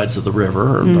both sides of the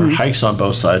river, or there are hikes on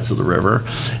both sides of the river,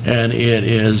 and it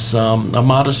is a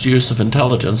modest use of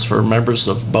intelligence for members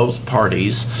of both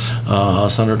parties.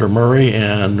 Senator Murray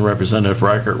and Representative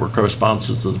Reichert were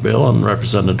co-sponsors of the bill, and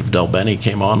Representative Del Benny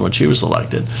came on when she was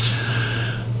elected,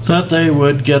 that they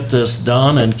would get this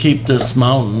done and keep this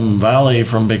mountain valley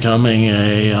from becoming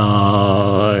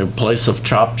a place of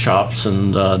chops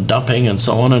and dumping and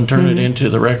so on, and turn it into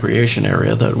the recreation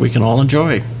area that we can all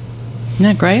enjoy. Isn't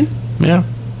that great? Yeah.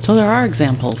 So there are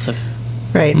examples of.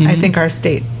 Right. I think our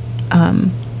state, I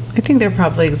think there are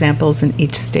probably examples in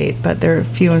each state, but they're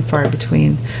few and far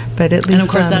between. But at least, And of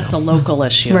course, that's a local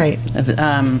issue, Right.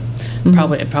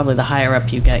 Probably the higher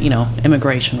up you get,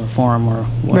 immigration reform or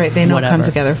right. They don't whatever. come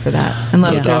together for that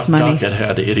unless Yeah. there's money. Doc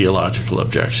had ideological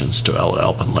objections to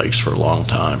Alpine Lakes for a long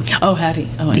time. Oh, had he?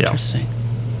 Oh, Yeah. interesting.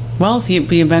 Well, he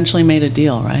eventually made a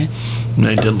deal, right? And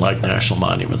they didn't like national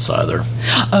monuments either.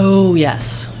 Oh,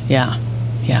 yes. Yeah.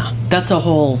 That's a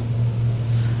whole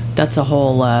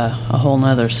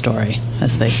nother story,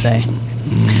 as they say.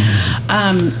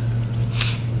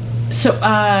 So,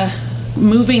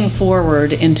 moving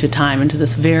forward into time, into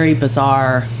this very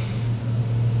bizarre,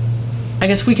 I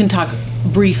guess we can talk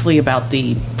briefly about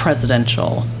the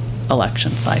presidential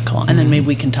election cycle, and then maybe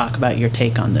we can talk about your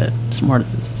take on the more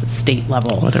state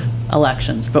level Whatever.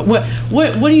 elections. But what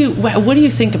do you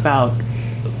think about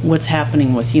what's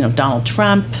happening with Donald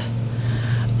Trump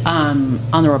on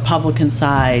the Republican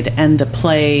side, and the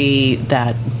play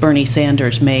that Bernie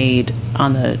Sanders made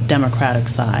on the Democratic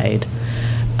side,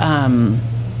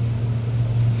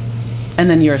 and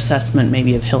then your assessment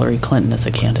maybe of Hillary Clinton as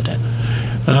a candidate?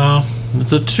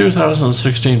 The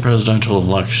 2016 presidential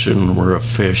election were a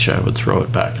fish, I would throw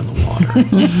it back in the water.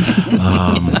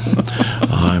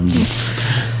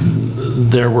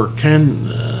 There were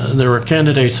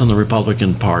candidates in the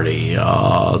Republican Party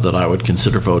that I would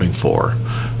consider voting for,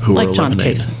 who Like were John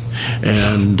eliminated. Kasich.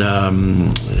 And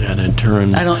in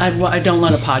turn, I don't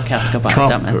let a podcast go by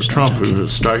without mentioning Trump, John who Kasich.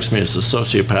 strikes me as a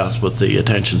sociopath with the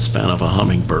attention span of a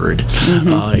hummingbird,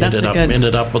 That's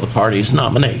ended up with the party's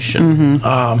nomination.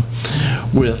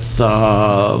 With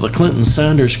the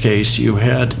Clinton-Sanders case, you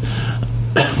had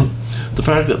the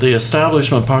fact that the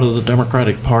establishment part of the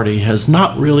Democratic Party has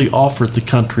not really offered the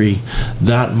country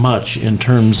that much in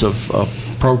terms of a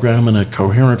program and a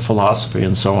coherent philosophy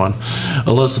and so on.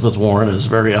 Elizabeth Warren is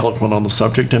very eloquent on the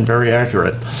subject and very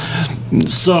accurate.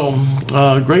 So,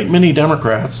 a great many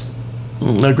Democrats,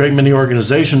 a great many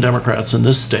organization Democrats in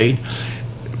this state,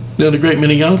 and a great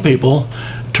many young people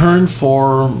turned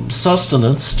for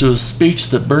sustenance to a speech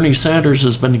that Bernie Sanders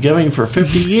has been giving for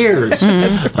 50 years. He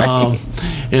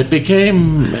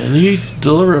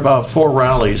delivered about 4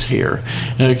 rallies here,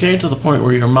 and it came to the point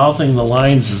where you're mouthing the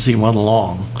lines as he went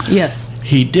along. Yes.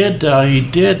 He did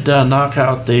knock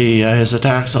out his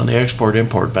attacks on the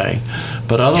Export-Import Bank,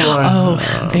 but otherwise,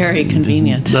 Very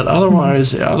convenient. But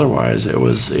otherwise, it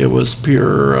was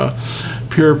pure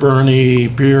Bernie,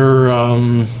 pure.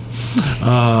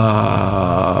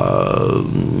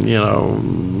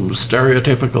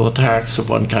 Stereotypical attacks of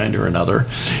one kind or another.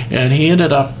 And he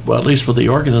ended up, well, at least with the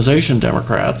organization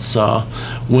Democrats,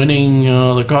 winning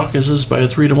the caucuses by a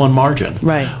 3-1 margin.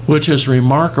 Right. Which is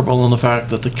remarkable in the fact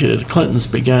that the Clintons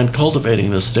began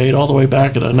cultivating the state all the way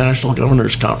back at a National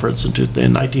Governors Conference in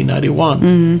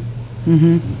 1991.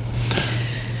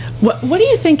 What do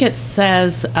you think it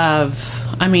says of,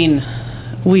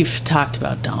 we've talked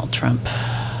about Donald Trump.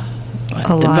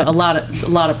 A lot. A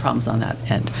lot of problems on that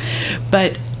end.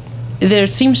 But there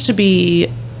seems to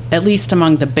be at least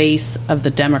among the base of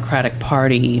the Democratic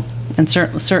Party, and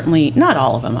certainly not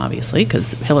all of them, obviously,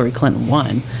 because Hillary Clinton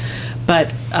won,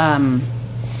 but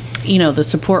the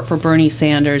support for Bernie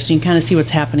Sanders, you can kind of see what's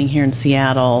happening here in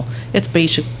Seattle. It's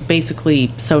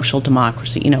basically social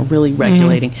democracy, really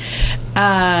regulating.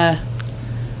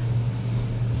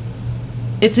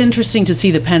 It's interesting to see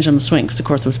the pendulum swing, because, of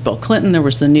course, there was Bill Clinton, there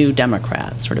was the new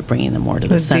Democrats sort of bringing them more to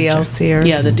the center. DLCers.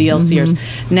 Yeah, the DLCers.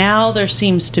 Now there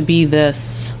seems to be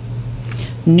this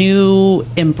new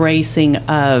embracing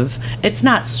of, it's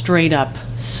not straight up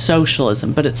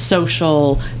socialism, but it's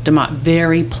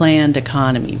very planned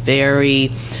economy, very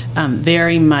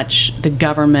much the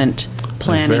government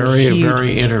planning.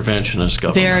 Very interventionist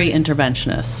government. Very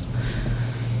interventionist.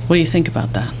 What do you think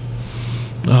about that?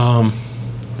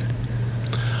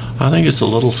 I think it's a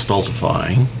little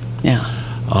stultifying. Yeah.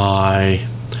 I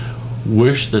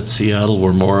wish that Seattle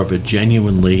were more of a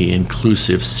genuinely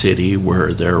inclusive city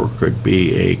where there could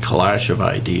be a clash of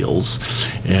ideals,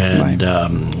 and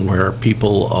where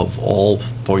people of all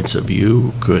points of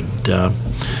view could,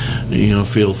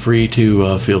 feel free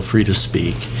to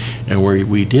speak, and where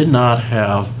we did not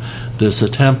have this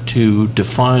attempt to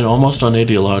define, almost on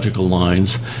ideological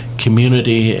lines,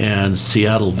 community and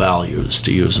Seattle values,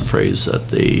 to use a phrase that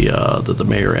the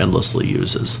mayor endlessly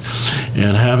uses,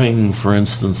 and having, for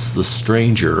instance, the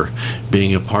stranger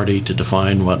being a party to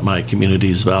define what my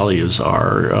community's values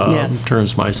are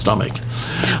turns my stomach.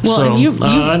 Well,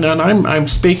 and I'm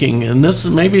speaking, and this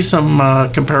is maybe some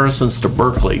comparisons to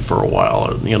Berkeley for a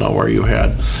while, where you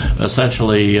had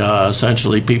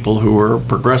essentially people who were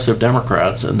progressive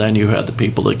Democrats, and then you had the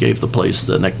people that gave the place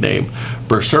the nickname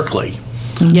Berserkly.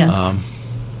 Yes.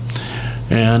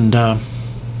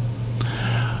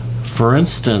 For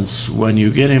instance, when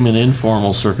you get him in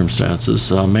informal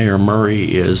circumstances, Mayor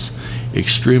Murray is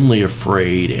extremely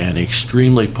afraid and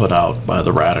extremely put out by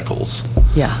the radicals.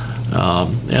 Yeah.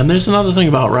 And there's another thing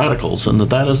about radicals, and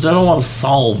that is they don't want to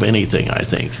solve anything, I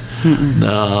think.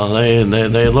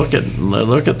 They look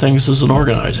at things as an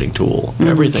organizing tool.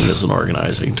 Everything is an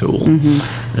organizing tool.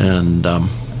 And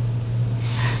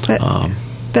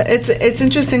it's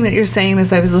interesting that you're saying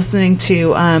this. I was listening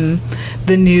to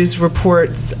the news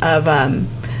reports of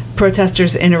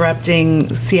protesters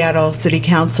interrupting Seattle City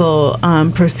Council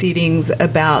proceedings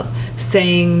about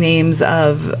saying names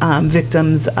of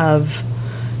victims of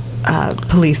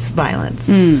police violence.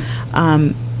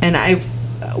 And I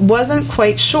wasn't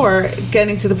quite sure,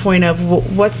 getting to the point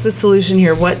of what's the solution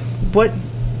here? What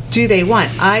do they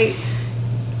want? I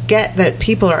get that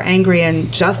people are angry, and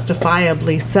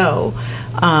justifiably so,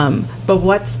 but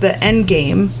what's the end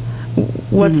game?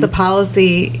 What's the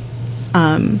policy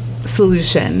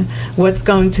solution? What's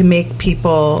going to make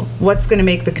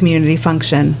the community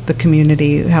function? The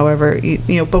community, however,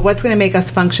 but what's going to make us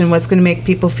function? What's going to make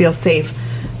people feel safe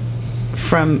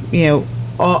from,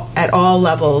 at all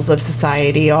levels of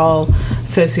society, all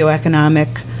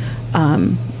socioeconomic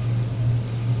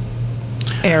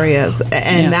areas,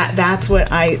 and that's what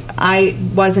I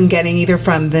wasn't getting either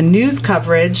from the news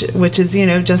coverage, which is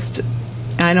just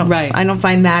I don't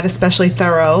find that especially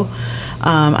thorough.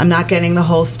 I'm not getting the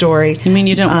whole story. You mean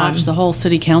you didn't watch the whole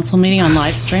city council meeting on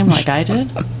live stream like I did?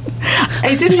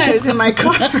 I didn't. I was in my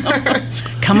car.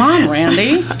 Come on,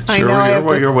 Randy. I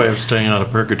know. Your way of staying out of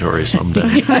purgatory someday.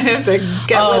 I have to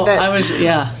get with it. I was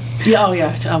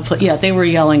they were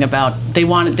yelling about they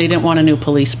didn't want a new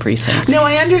police precinct. No,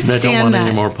 I understand that. They don't want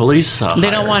any more police. They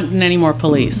don't want any more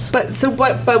police. But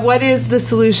what is the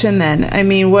solution then? I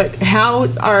mean,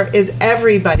 is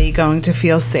everybody going to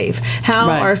feel safe? How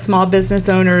are small business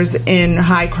owners in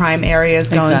high crime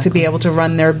areas going to be able to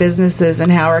run their businesses,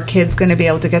 and how are kids going to be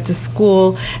able to get to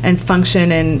school and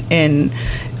function in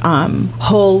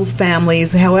whole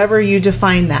families, however you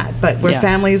define that, but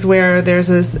families where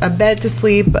there's a bed to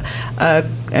sleep, a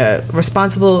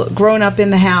responsible grown-up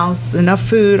in the house, enough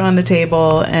food on the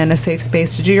table, and a safe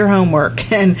space to do your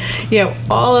homework, and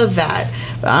all of that.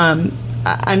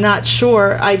 I'm not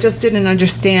sure. I just didn't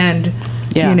understand.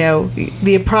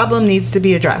 The problem needs to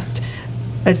be addressed.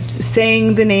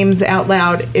 Saying the names out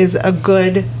loud is a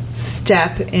good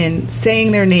step in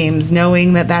saying their names,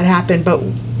 knowing that happened, but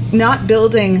not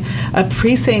building a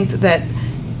precinct that,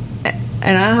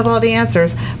 and I don't have all the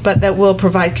answers, but that will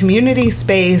provide community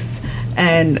space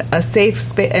and a safe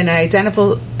space, an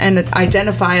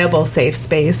identifiable safe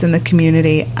space in the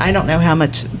community. I don't know how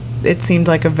much. It seemed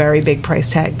like a very big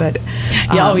price tag, but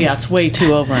it's way too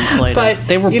overinflated. But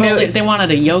they were they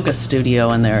wanted a yoga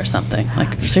studio in there or something.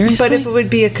 Like, seriously? But if it would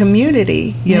be a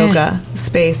community yoga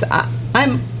space,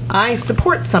 I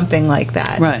support something like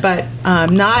that, right. But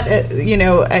not.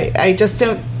 I just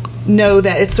don't. know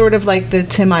that it's sort of like the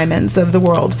Tim Imans of the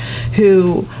world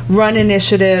who run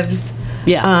initiatives,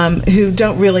 who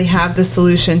don't really have the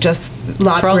solution, just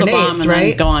lob Throw grenades, the bomb and right?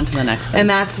 then go on to the next thing. And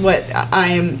that's what I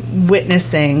am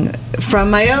witnessing from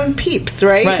my own peeps,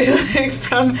 right? Right.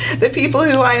 From the people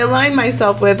who I align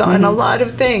myself with on a lot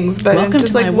of things. But Welcome I'm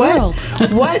just to like, my world.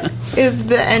 what is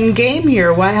the end game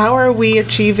here? How are we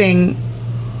achieving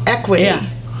equity? Yeah.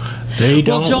 They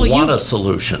don't Joel, want a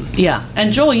solution. Yeah,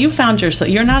 and Joel, you found yourself.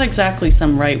 You're not exactly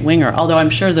some right winger, although I'm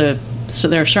sure so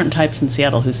there are certain types in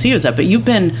Seattle who see you as that. But you've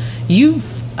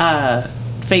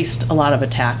faced a lot of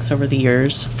attacks over the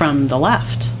years from the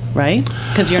left, right?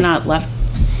 Because you're not left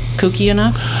kooky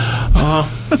enough.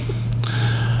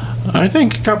 I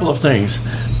think a couple of things.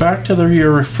 Back to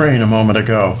your refrain a moment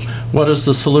ago. What is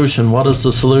the solution? What is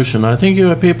the solution? I think you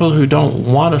have people who don't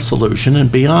want a solution,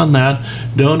 and beyond that,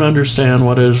 don't understand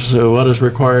what is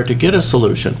required to get a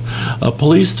solution. A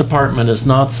police department is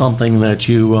not something that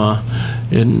you,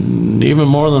 even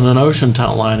more than an ocean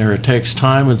liner, it takes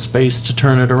time and space to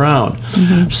turn it around.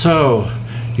 Mm-hmm. So,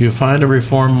 you find a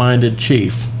reform-minded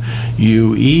chief.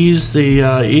 You ease the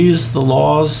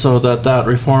laws so that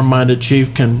reform-minded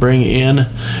chief can bring in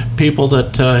people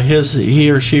that he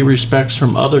or she respects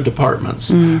from other departments,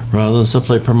 rather than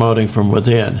simply promoting from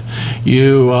within.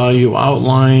 You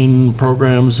outline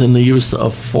programs in the use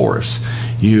of force.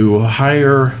 You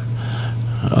hire.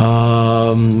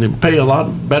 Pay a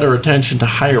lot better attention to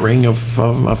hiring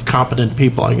of competent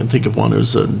people. I can think of one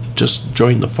who's just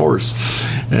joined the force.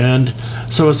 And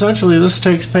so essentially this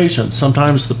takes patience,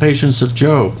 sometimes the patience of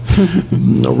Job,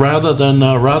 rather than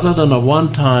a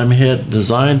one-time hit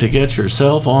designed to get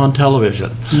yourself on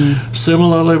television.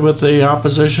 Similarly with the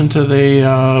opposition to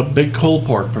the big coal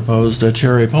port proposed at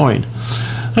Cherry Point.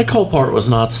 That coal port was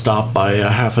not stopped by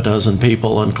half a dozen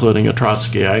people, including a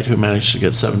Trotskyite who managed to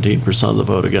get 17% of the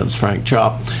vote against Frank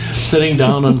Chopp, sitting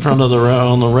down in front of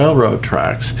on the railroad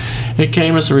tracks. It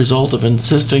came as a result of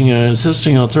insisting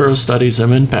on thorough studies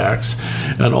of impacts,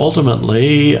 and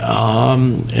ultimately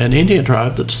an Indian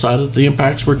tribe that decided the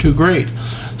impacts were too great.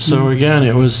 So again,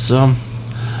 it was. I'm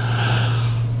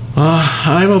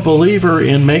a believer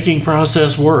in making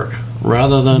process work.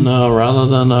 Rather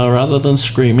than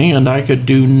screaming, and I could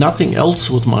do nothing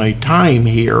else with my time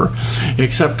here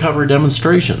except cover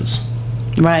demonstrations.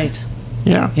 Right.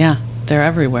 Yeah, they're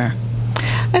everywhere.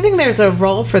 I think there's a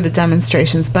role for the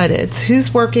demonstrations, but it's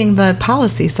who's working the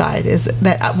policy side is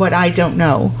that what I don't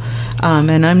know,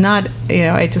 and I'm not,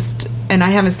 and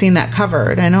I haven't seen that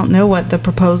covered. I don't know what the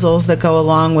proposals that go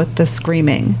along with the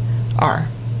screaming are.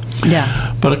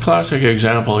 Yeah. But a classic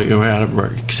example, you had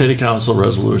a city council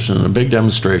resolution and a big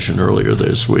demonstration earlier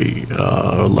this week,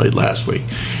 late last week,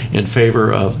 in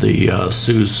favor of the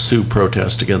Sioux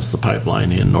protest against the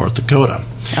pipeline in North Dakota.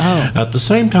 Oh. At the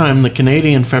same time, the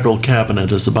Canadian federal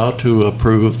cabinet is about to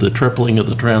approve the tripling of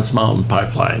the Trans Mountain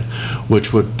pipeline,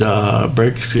 which would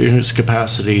break its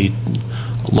capacity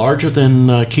larger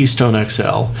than Keystone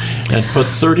XL, and put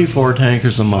 34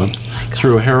 tankers a month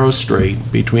through Harrow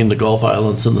Strait between the Gulf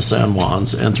Islands and the San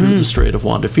Juans and through the Strait of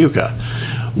Juan de Fuca.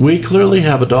 We clearly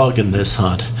have a dog in this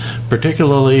hunt,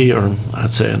 particularly, or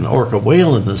I'd say an orca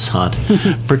whale in this hunt,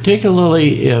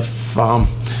 particularly if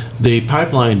the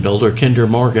pipeline builder, Kinder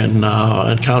Morgan,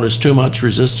 encounters too much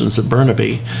resistance at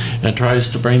Burnaby and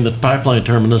tries to bring the pipeline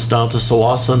terminus down to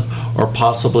Tsawwassen or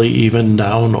possibly even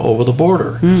down over the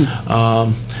border.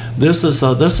 This is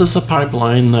a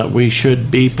pipeline that we should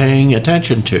be paying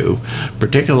attention to,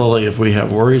 particularly if we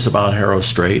have worries about Harrow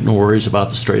Strait and worries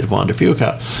about the Strait of Juan de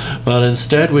Fuca. But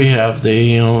instead, we have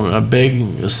a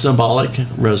big symbolic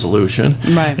resolution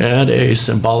and a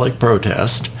symbolic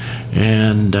protest,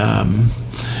 and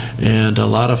a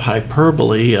lot of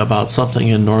hyperbole about something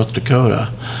in North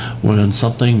Dakota when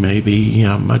something may be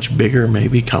much bigger,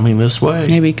 maybe coming this way.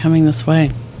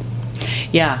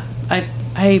 Yeah,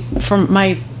 I from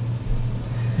my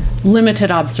limited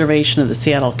observation of the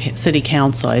Seattle City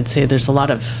Council, I'd say there's a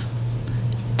lot of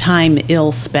time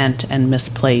ill spent and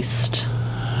misplaced.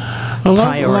 A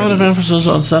lot of emphasis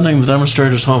on sending the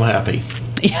demonstrators home happy.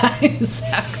 Yeah,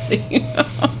 exactly.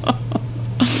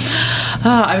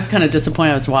 I was kind of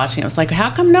disappointed. I was watching. I was like,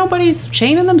 how come nobody's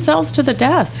chaining themselves to the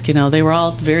desk? They were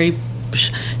all very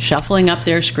shuffling up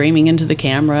there, screaming into the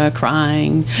camera,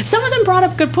 crying. Some of them brought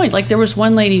up good points. Like there was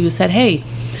one lady who said, hey,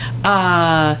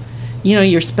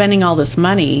 you're spending all this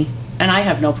money, and I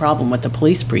have no problem with the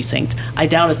police precinct. I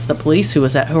doubt it's the police who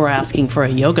are asking for a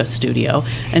yoga studio.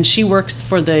 And she works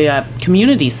for the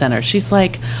community center. She's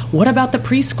like, what about the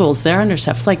preschools? They're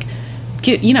understaffed. It's like,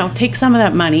 take some of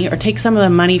that money, or take some of the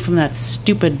money from that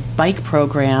stupid bike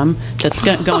program that's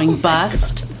going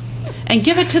bust, and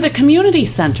give it to the community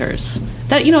centers.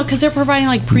 That, you know, because they're providing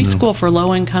like preschool for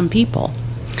low-income people.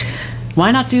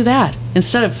 Why not do that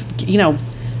instead of, you know?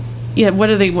 Yeah, what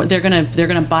are they? They're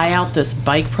gonna buy out this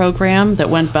bike program that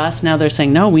went bust. Now they're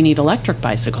saying no, we need electric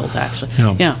bicycles. Actually,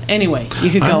 yeah. Anyway, you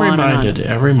could go on and on. I'm reminded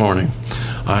every morning.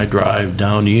 I drive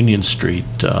down Union Street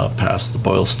past the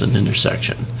Boylston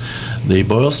intersection. The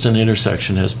Boylston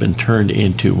intersection has been turned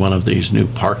into one of these new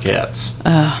parkettes.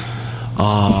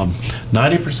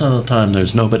 90% of the time,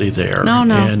 there's nobody there. No.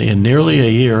 And in nearly a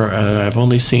year, I've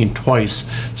only seen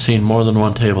more than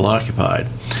one table occupied.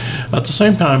 At the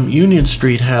same time, Union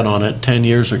Street had on it 10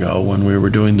 years ago, when we were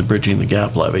doing the Bridging the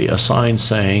Gap levy, a sign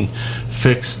saying,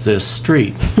 "Fix this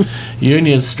street."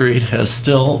 Union Street has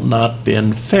still not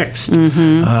been fixed.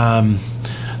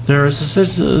 There is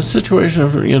a situation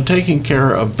of taking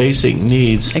care of basic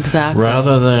needs, exactly,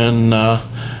 rather than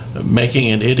making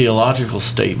an ideological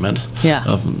statement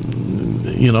of,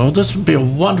 this would be a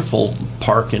wonderful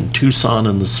park in Tucson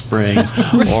in the spring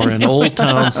or in Old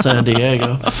Town San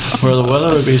Diego, where the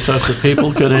weather would be such that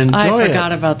people could enjoy it. I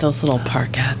forgot about those little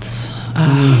parkettes.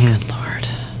 Oh, good Lord.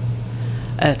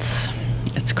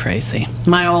 It's crazy.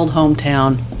 My old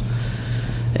hometown,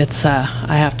 it's, I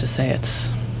have to say,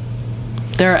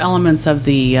 there are elements of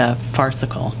the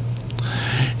farcical.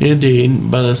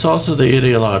 Indeed, but it's also the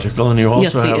ideological, and you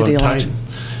also have a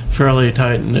fairly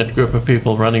tight-knit group of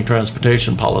people running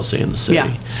transportation policy in the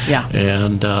city. Yeah.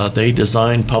 And they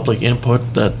design public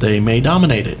input that they may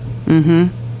dominate it.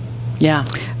 Yeah.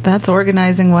 That's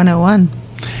organizing 101.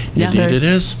 Indeed it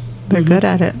is. They're good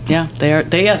at it. Yeah, they are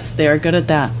good at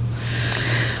that.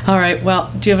 All right,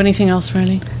 well, do you have anything else,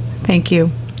 Randy? Thank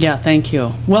you. Yeah, thank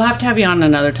you. We'll have to have you on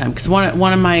another time, because one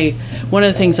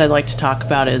of the things I'd like to talk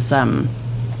about is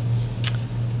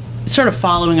sort of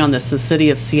following on this. The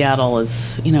city of Seattle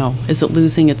is it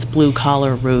losing its blue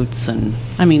collar roots? And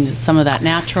I mean, is some of that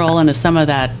natural, and is some of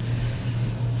that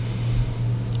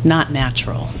not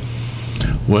natural?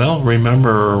 Well,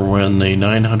 remember when the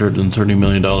 $930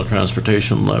 million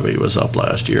transportation levy was up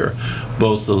last year,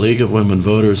 both the League of Women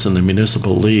Voters and the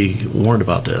Municipal League warned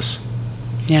about this.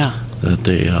 Yeah. That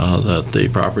the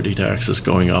property tax is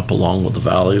going up along with the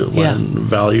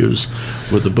values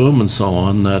with the boom and so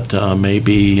on, that may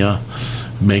be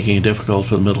making it difficult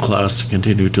for the middle class to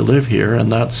continue to live here,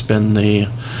 and that's been the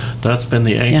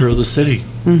anchor of the city.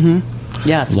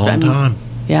 Yeah, it's long time.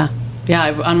 Yeah.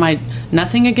 I've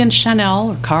nothing against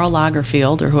Chanel or Karl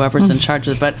Lagerfeld or whoever's in charge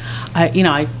of it, but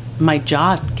my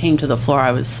jaw came to the floor.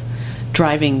 I was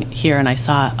driving here and I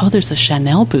saw, there's a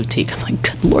Chanel boutique. I'm like,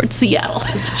 good Lord, Seattle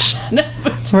has a Chanel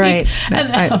boutique. Right.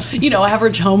 And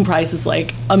average home price is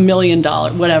like $1 million,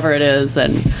 whatever it is.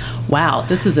 And wow,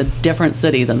 this is a different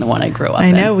city than the one I grew up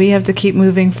in. I know. We have to keep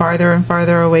moving farther and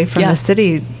farther away from the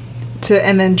city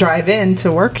and then drive in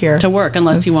to work here. To work,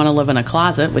 unless you want to live in a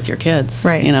closet with your kids.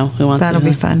 Right. Who wants That'll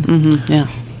be fun. Yeah.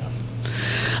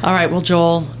 All right. Well,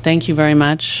 Joel, thank you very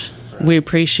much. We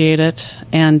appreciate it.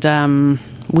 And,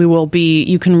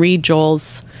 you can read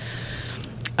Joel's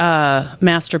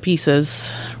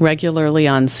masterpieces regularly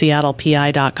on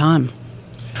seattlepi.com.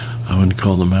 I wouldn't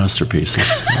call them masterpieces,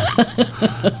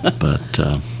 but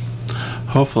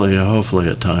hopefully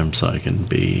at times I can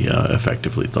be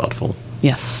effectively thoughtful.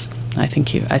 Yes, I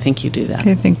think you do that.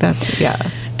 I think that's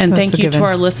And thank you to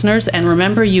our listeners. And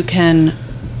remember, you can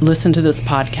listen to this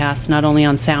podcast not only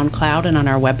on SoundCloud and on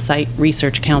our website,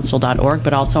 researchcouncil.org,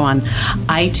 but also on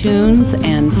iTunes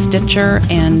and Stitcher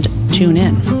and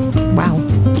TuneIn. Wow.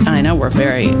 I know we're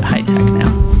very high-tech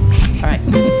now. All right.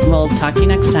 We'll talk to you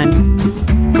next time.